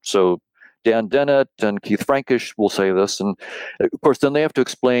illusion. So Dan Dennett and Keith Frankish will say this, and of course then they have to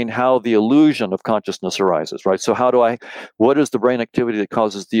explain how the illusion of consciousness arises, right? So what is the brain activity that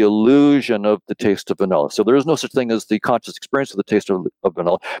causes the illusion of the taste of vanilla? So there is no such thing as the conscious experience of the taste of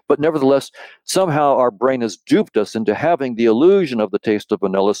vanilla, but nevertheless, somehow our brain has duped us into having the illusion of the taste of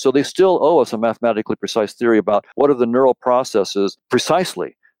vanilla, so they still owe us a mathematically precise theory about what are the neural processes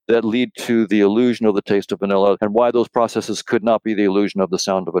precisely that lead to the illusion of the taste of vanilla, and why those processes could not be the illusion of the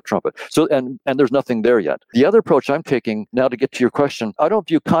sound of a trumpet. So, and there's nothing there yet. The other approach I'm taking, now to get to your question, I don't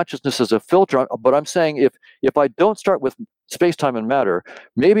view consciousness as a filter, but I'm saying if I don't start with space-time and matter,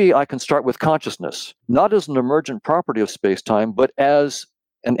 maybe I can start with consciousness, not as an emergent property of space-time, but as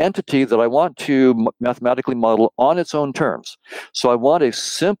an entity that I want to mathematically model on its own terms. So I want a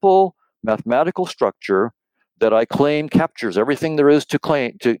simple mathematical structure that I claim captures everything there is to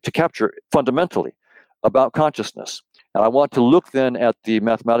capture fundamentally about consciousness. And I want to look then at the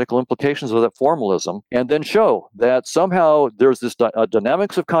mathematical implications of that formalism and then show that somehow there's this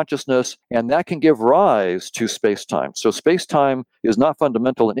dynamics of consciousness, and that can give rise to space-time. So space-time is not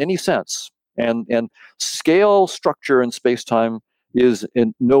fundamental in any sense. And scale structure in space-time is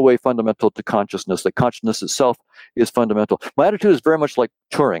in no way fundamental to consciousness, that consciousness itself is fundamental. My attitude is very much like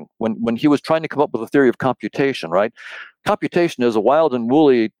Turing, when he was trying to come up with a theory of computation, right? Computation is a wild and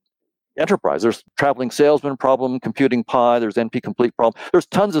woolly enterprise. There's traveling salesman problem, computing pi, there's NP complete problem. There's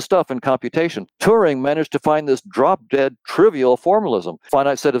tons of stuff in computation. Turing managed to find this drop-dead trivial formalism.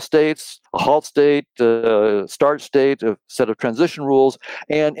 Finite set of states, a halt state, start state, a set of transition rules,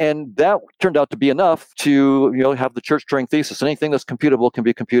 and that turned out to be enough to have the Church-Turing thesis. Anything that's computable can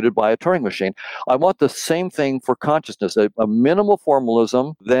be computed by a Turing machine. I want the same thing for consciousness, a minimal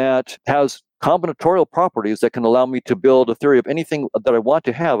formalism that has combinatorial properties that can allow me to build a theory of anything that I want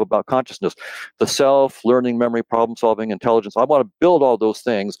to have about consciousness, the self, learning, memory, problem solving, intelligence. I want to build all those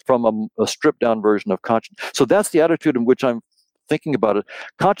things from a stripped down version of consciousness. So that's the attitude in which I'm thinking about it.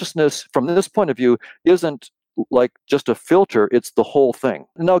 Consciousness, from this point of view, isn't like just a filter, it's the whole thing.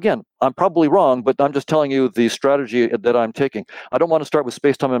 Now, again, I'm probably wrong, but I'm just telling you the strategy that I'm taking. I don't want to start with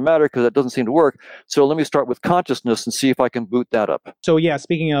space, time, and matter because that doesn't seem to work. So let me start with consciousness and see if I can boot that up. So yeah,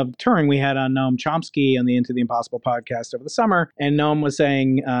 speaking of Turing, we had Noam Chomsky on the Into the Impossible podcast over the summer, and Noam was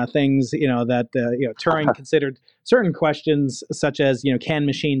saying things, that Turing considered certain questions such as, can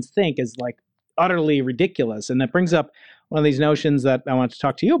machines think, as like utterly ridiculous. And that brings up one of these notions that I want to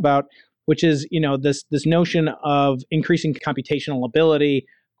talk to you about, which is, this notion of increasing computational ability,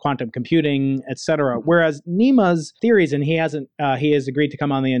 quantum computing, et cetera. Whereas Nima's theories, and he has agreed to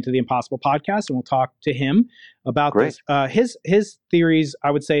come on the Into the Impossible podcast, and we'll talk to him about Great. this. His theories, I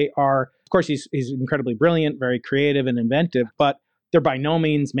would say, are, of course, he's incredibly brilliant, very creative and inventive, but they're by no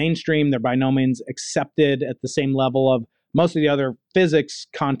means mainstream. They're by no means accepted at the same level of most of the other physics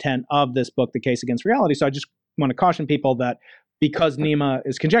content of this book, The Case Against Reality. So I just want to caution people that because Nima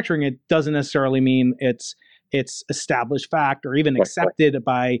is conjecturing it doesn't necessarily mean it's established fact or even accepted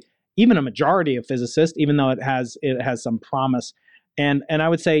by even a majority of physicists, even though it has some promise. And I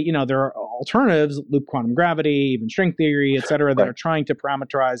would say, there are alternatives, loop quantum gravity, even string theory, et cetera, that are trying to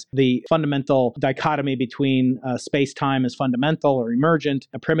parameterize the fundamental dichotomy between space-time as fundamental or emergent,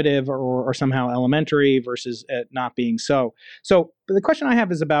 a primitive or somehow elementary versus it not being so. So the question I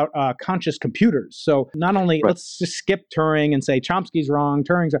have is about conscious computers. So not only, let's just skip Turing and say Chomsky's wrong,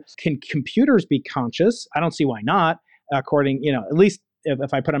 Turing's wrong. Can computers be conscious? I don't see why not, according, at least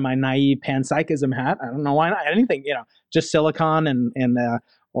if I put on my naive panpsychism hat, I don't know why not. Anything, just silicon and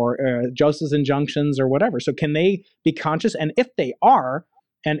Joseph's injunctions or whatever. So can they be conscious? And if they are,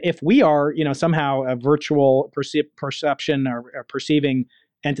 and if we are, somehow a virtual perception or perceiving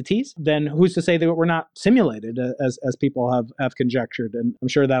entities, then who's to say that we're not simulated, as people have conjectured? And I'm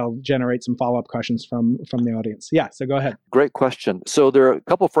sure that'll generate some follow-up questions from the audience. Yeah, so go ahead. Great question. So there are a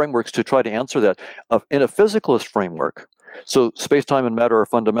couple of frameworks to try to answer that. In a physicalist framework, so space-time and matter are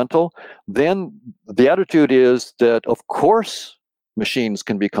fundamental, then the attitude is that, of course, machines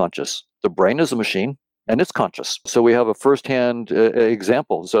can be conscious. The brain is a machine, and it's conscious. So we have a first-hand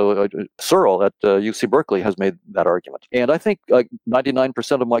example. So Searle at UC Berkeley has made that argument. And I think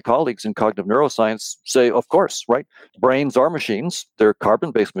 99% of my colleagues in cognitive neuroscience say, of course, right? Brains are machines. They're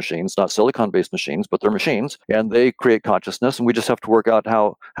carbon-based machines, not silicon-based machines, but they're machines. And they create consciousness, and we just have to work out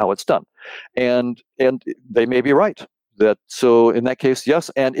how it's done. And they may be right. So in that case,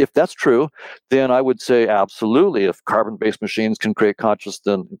 yes. And if that's true, then I would say absolutely. If carbon-based machines can create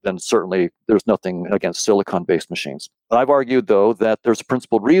consciousness, then certainly there's nothing against silicon-based machines. I've argued, though, that there's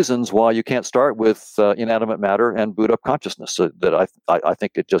principled reasons why you can't start with inanimate matter and boot up consciousness. So that I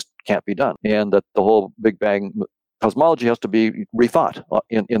think it just can't be done, and that the whole Big Bang cosmology has to be rethought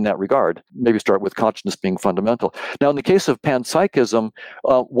in that regard. Maybe start with consciousness being fundamental. Now, in the case of panpsychism,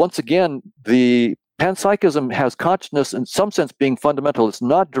 once again, the panpsychism has consciousness in some sense being fundamental. It's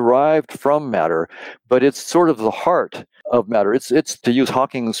not derived from matter, but it's sort of the heart of matter. It's to use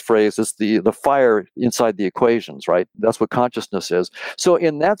Hawking's phrase, it's the fire inside the equations, right? That's what consciousness is. So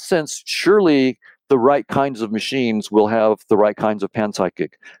in that sense, surely the right kinds of machines will have the right kinds of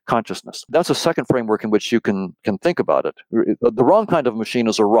panpsychic consciousness. That's a second framework in which you can think about it. The wrong kind of machine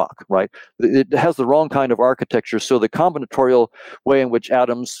is a rock, right? It has the wrong kind of architecture, so the combinatorial way in which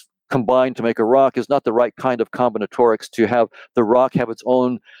atoms combined to make a rock is not the right kind of combinatorics to have the rock have its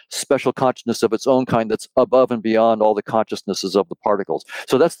own special consciousness of its own kind that's above and beyond all the consciousnesses of the particles.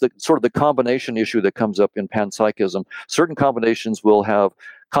 So that's the sort of the combination issue that comes up in panpsychism. Certain combinations will have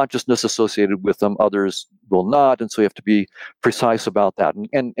consciousness associated with them, others will not, and so you have to be precise about that.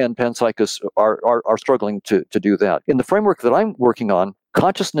 And panpsychists are struggling to do that. In the framework that I'm working on,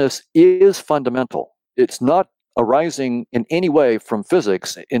 consciousness is fundamental. It's not arising in any way from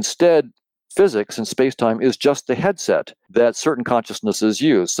physics. Instead, physics and space-time is just the headset that certain consciousnesses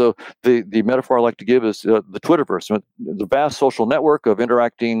use. So the metaphor I like to give is the Twitterverse, the vast social network of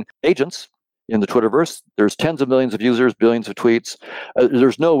interacting agents. In the Twitterverse, there's tens of millions of users, billions of tweets.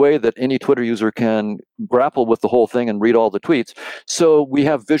 There's no way that any Twitter user can grapple with the whole thing and read all the tweets. So we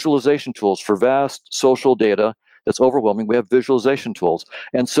have visualization tools for vast social data that's overwhelming. We have visualization tools.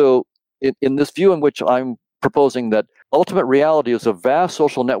 And so in this view in which I'm proposing that ultimate reality is a vast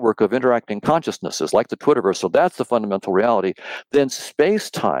social network of interacting consciousnesses like the Twitterverse, so that's the fundamental reality, then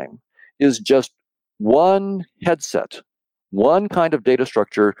space-time is just one headset, one kind of data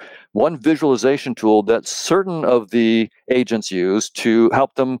structure, one visualization tool that certain of the agents use to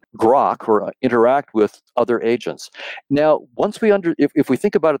help them grok or interact with other agents. Now, once if we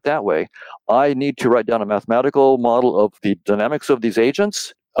think about it that way, I need to write down a mathematical model of the dynamics of these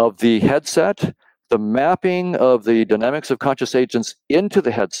agents, of the headset, the mapping of the dynamics of conscious agents into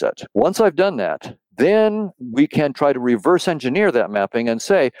the headset. Once I've done that, then we can try to reverse engineer that mapping and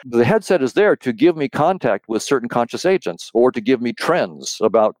say, the headset is there to give me contact with certain conscious agents or to give me trends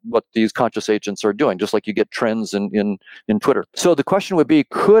about what these conscious agents are doing, just like you get trends in Twitter. So the question would be,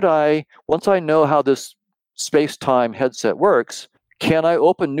 could I, once I know how this space-time headset works, can I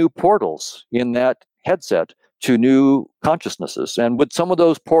open new portals in that headset to new consciousnesses? And would some of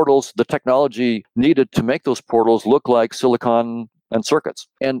those portals, the technology needed to make those portals look like silicon and circuits?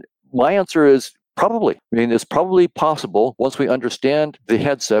 And my answer is probably. I mean, it's probably possible. Once we understand the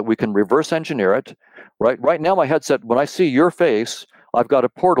headset, we can reverse engineer it. Right now, my headset, when I see your face, I've got a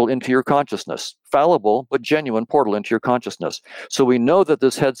portal into your consciousness, fallible but genuine portal into your consciousness. So we know that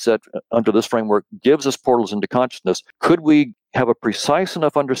this headset, under this framework, gives us portals into consciousness. Could we have a precise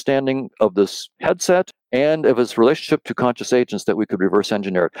enough understanding of this headset and of its relationship to conscious agents that we could reverse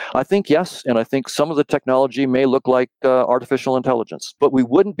engineer it? I think yes, and I think some of the technology may look like artificial intelligence, but we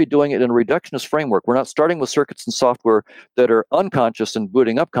wouldn't be doing it in a reductionist framework. We're not starting with circuits and software that are unconscious and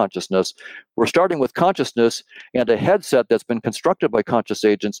booting up consciousness. We're starting with consciousness and a headset that's been constructed by conscious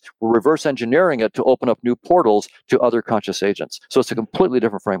agents. We're reverse engineering it to open up new portals to other conscious agents. So it's a completely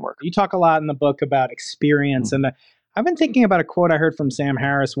different framework. You talk a lot in the book about experience, and I've been thinking about a quote I heard from Sam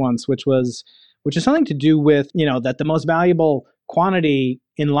Harris once, which is something to do with, that the most valuable quantity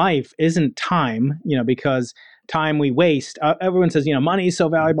in life isn't time, because time we waste. Everyone says, money is so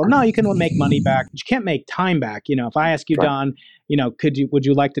valuable. No, you can make money back, but you can't make time back. If I ask you, Don, would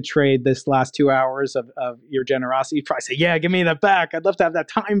you like to trade this last 2 hours of your generosity? You'd probably say, yeah, give me that back. I'd love to have that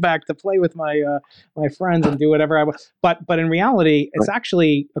time back to play with my friends and do whatever I want. But in reality, it's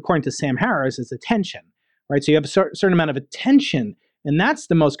actually, according to Sam Harris, it's attention, right? So you have a certain amount of attention. And that's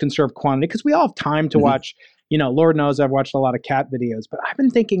the most conserved quantity because we all have time to watch, Lord knows I've watched a lot of cat videos, but I've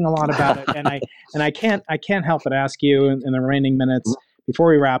been thinking a lot about it. And I can't help but ask you in the remaining minutes before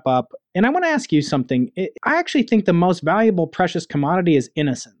we wrap up. And I want to ask you something. I actually think the most valuable, precious commodity is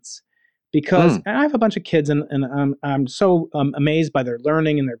innocence because and I have a bunch of kids and I'm so amazed by their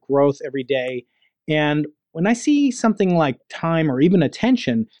learning and their growth every day. And when I see something like time or even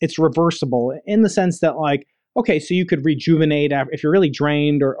attention, it's reversible in the sense that okay, so you could rejuvenate if you're really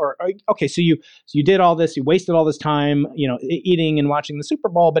drained, or okay, so you did all this, you wasted all this time, eating and watching the Super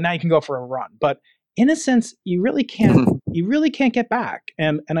Bowl, but now you can go for a run. But in a sense, you really can't get back.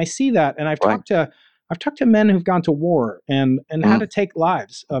 And I see that, and I've talked to men who've gone to war and had to take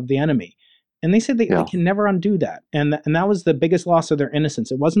lives of the enemy, and they said they can never undo that. And that was the biggest loss of their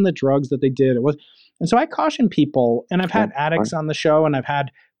innocence. It wasn't the drugs that they did. And so I caution people, and I've had addicts on the show, and I've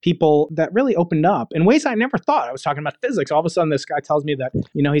had people that really opened up in ways I never thought. I was talking about physics. All of a sudden, this guy tells me that,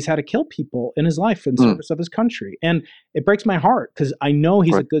 he's had to kill people in his life in service of his country. And it breaks my heart because I know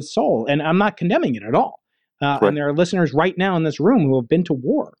he's a good soul, and I'm not condemning it at all. And there are listeners right now in this room who have been to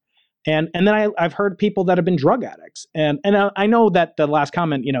war. And then I've heard people that have been drug addicts. And I know that the last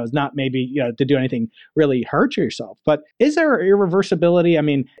comment, is not maybe, to do anything really hurt yourself. But is there irreversibility? I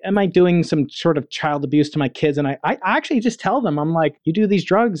mean, am I doing some sort of child abuse to my kids? And I actually just tell them, I'm like, you do these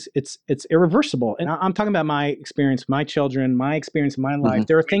drugs, it's irreversible. And I'm talking about my experience, my children, my experience in my life.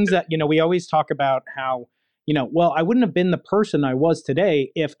 There are things that, we always talk about how, well, I wouldn't have been the person I was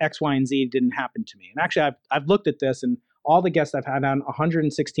today if X, Y, and Z didn't happen to me. And actually, I've looked at this, and all the guests I've had on,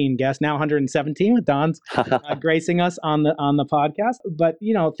 116 guests, now 117 with Don's gracing us on the podcast. But,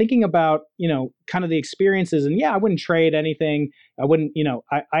 thinking about, kind of the experiences, and I wouldn't trade anything. I wouldn't,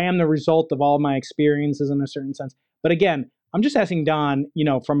 I am the result of all my experiences in a certain sense. But again, I'm just asking Don,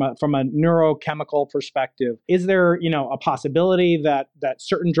 from a neurochemical perspective, is there, a possibility that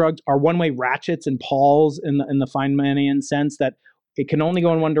certain drugs are one-way ratchets and pawls in the Feynmanian sense that It can only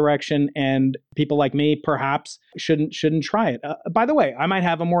go in one direction, and people like me perhaps shouldn't try it. By the way, I might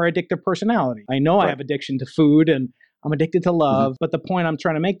have a more addictive personality. I know I have addiction to food, and I'm addicted to love. But the point I'm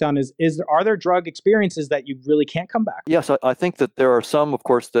trying to make, Don, is are there drug experiences that you really can't come back? Yes, I think that there are some, of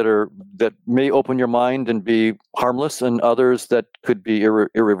course, that may open your mind and be harmless, and others that could be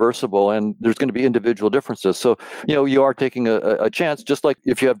irreversible. And there's going to be individual differences. So, you are taking a chance, just like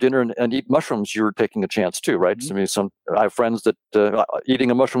if you have dinner and eat mushrooms, you're taking a chance too, right? I mean, I have friends that eating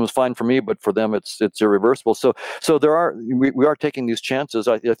a mushroom is fine for me, but for them, it's irreversible. So we are taking these chances.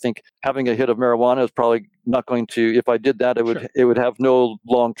 I think having a hit of marijuana is probably not going to. If I did that, it would have no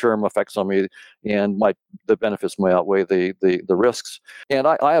long-term effects on me, and the benefits may outweigh the risks. And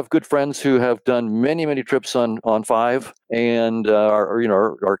I have good friends who have done many trips on 5 and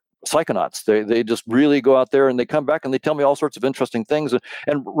are psychonauts. They just really go out there and they come back and they tell me all sorts of interesting things.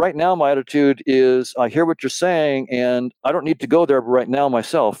 And right now my attitude is, I hear what you're saying, and I don't need to go there right now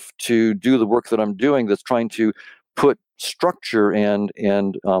myself to do the work that I'm doing that's trying to put structure and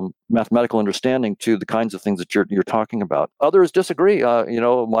mathematical understanding to the kinds of things that you're talking about. Others disagree.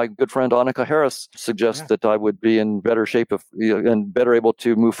 My good friend Annika Harris suggests that I would be in better shape and better able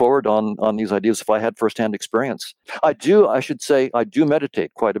to move forward on these ideas if I had firsthand experience. I should say I do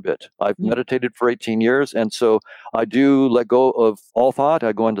meditate quite a bit. I've meditated for 18 years, and so I do let go of all thought.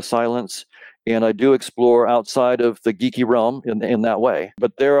 I go into silence. And I do explore outside of the geeky realm in that way.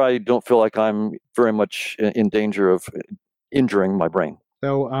 But there I don't feel like I'm very much in danger of injuring my brain.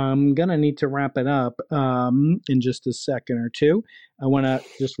 So I'm going to need to wrap it up in just a second or two. I want to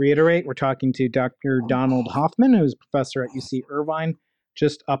just reiterate, we're talking to Dr. Donald Hoffman, who's a professor at UC Irvine,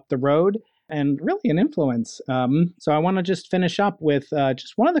 just up the road, and really an influence. So I want to just finish up with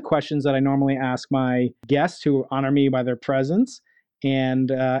just one of the questions that I normally ask my guests who honor me by their presence. And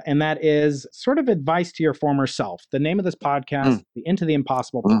that is sort of advice to your former self. The name of this podcast, the Into the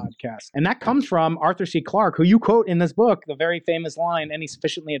Impossible podcast. And that comes from Arthur C. Clarke, who you quote in this book, the very famous line, any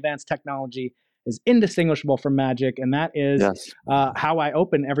sufficiently advanced technology is indistinguishable from magic. And that is how I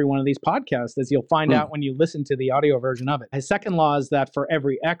open every one of these podcasts, as you'll find out when you listen to the audio version of it. His second law is that for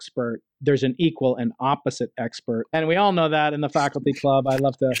every expert, there's an equal and opposite expert. And we all know that in the faculty club. I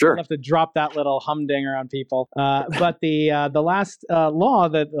love to drop that little humdinger on people. But the last law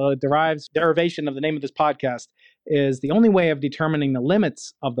that derivation of the name of this podcast is the only way of determining the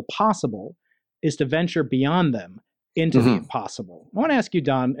limits of the possible is to venture beyond them into the impossible. I want to ask you,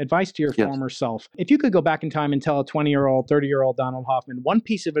 Don, advice to your former self. If you could go back in time and tell a 20-year-old, 30-year-old Donald Hoffman one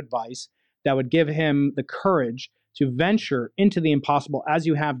piece of advice that would give him the courage to venture into the impossible as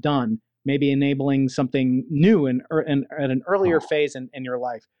you have done, maybe enabling something new and at an earlier phase in your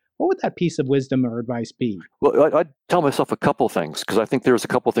life, what would that piece of wisdom or advice be? Well, I'd tell myself a couple things, because I think there's a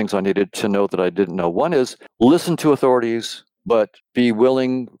couple things I needed to know that I didn't know. One is listen to authorities, but be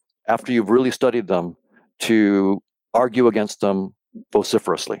willing, after you've really studied them, to argue against them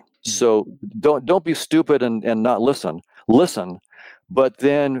vociferously. So don't be stupid and not listen. Listen, but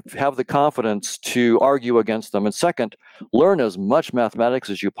then have the confidence to argue against them. And second, learn as much mathematics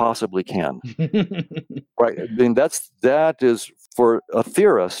as you possibly can. Right? I mean, that is for a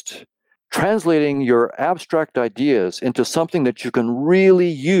theorist. Translating your abstract ideas into something that you can really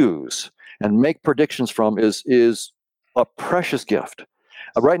use and make predictions from is a precious gift.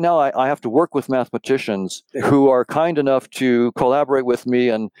 Right now, I have to work with mathematicians who are kind enough to collaborate with me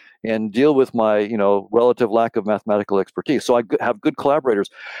and deal with my relative lack of mathematical expertise. So I have good collaborators.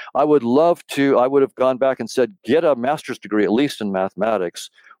 I would have gone back and said, get a master's degree at least in mathematics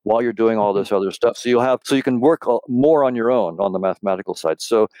while you're doing all this other stuff. So you can work more on your own on the mathematical side.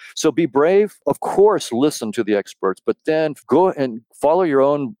 So be brave. Of course, listen to the experts, but then go and follow your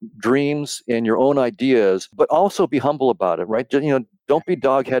own dreams and your own ideas, but also be humble about it, right? Don't be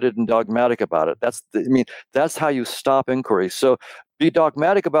dog-headed and dogmatic about it. That's how you stop inquiry. So be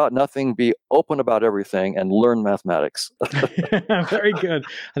dogmatic about nothing, be open about everything, and learn mathematics. Very good.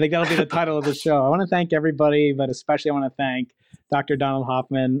 I think that'll be the title of the show. I want to thank everybody, but especially I want to thank Dr. Donald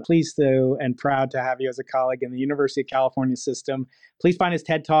Hoffman. Pleased to and proud to have you as a colleague in the University of California system. Please find his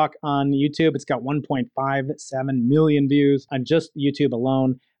TED Talk on YouTube. It's got 1.57 million views on just YouTube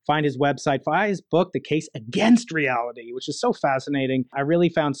alone. Find his website, find his book, The Case Against Reality, which is so fascinating. I really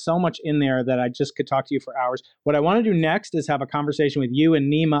found so much in there that I just could talk to you for hours. What I want to do next is have a conversation with you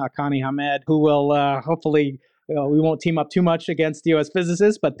and Nima Akani Hamed, who will hopefully, we won't team up too much against you as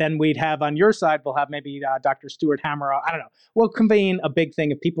physicists, but then we'd have on your side, we'll have maybe Dr. Stuart Hammer. I don't know. We'll convene a big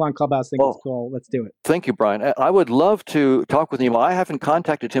thing. If people on Clubhouse think it's cool, let's do it. Thank you, Brian. I would love to talk with Nima. I haven't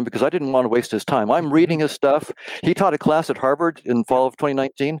contacted him because I didn't want to waste his time. I'm reading his stuff. He taught a class at Harvard in fall of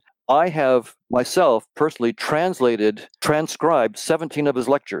 2019. I have myself personally transcribed 17 of his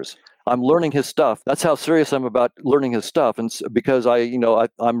lectures. I'm learning his stuff. That's how serious I'm about learning his stuff, and because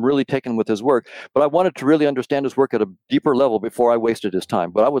I'm really taken with his work. But I wanted to really understand his work at a deeper level before I wasted his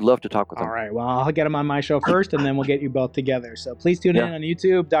time. But I would love to talk with him. All right. Well, I'll get him on my show first, and then we'll get you both together. So please tune in on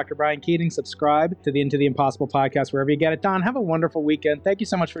YouTube. Dr. Brian Keating. Subscribe to the Into the Impossible podcast wherever you get it. Don, have a wonderful weekend. Thank you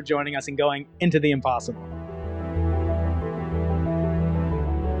so much for joining us and going into the impossible.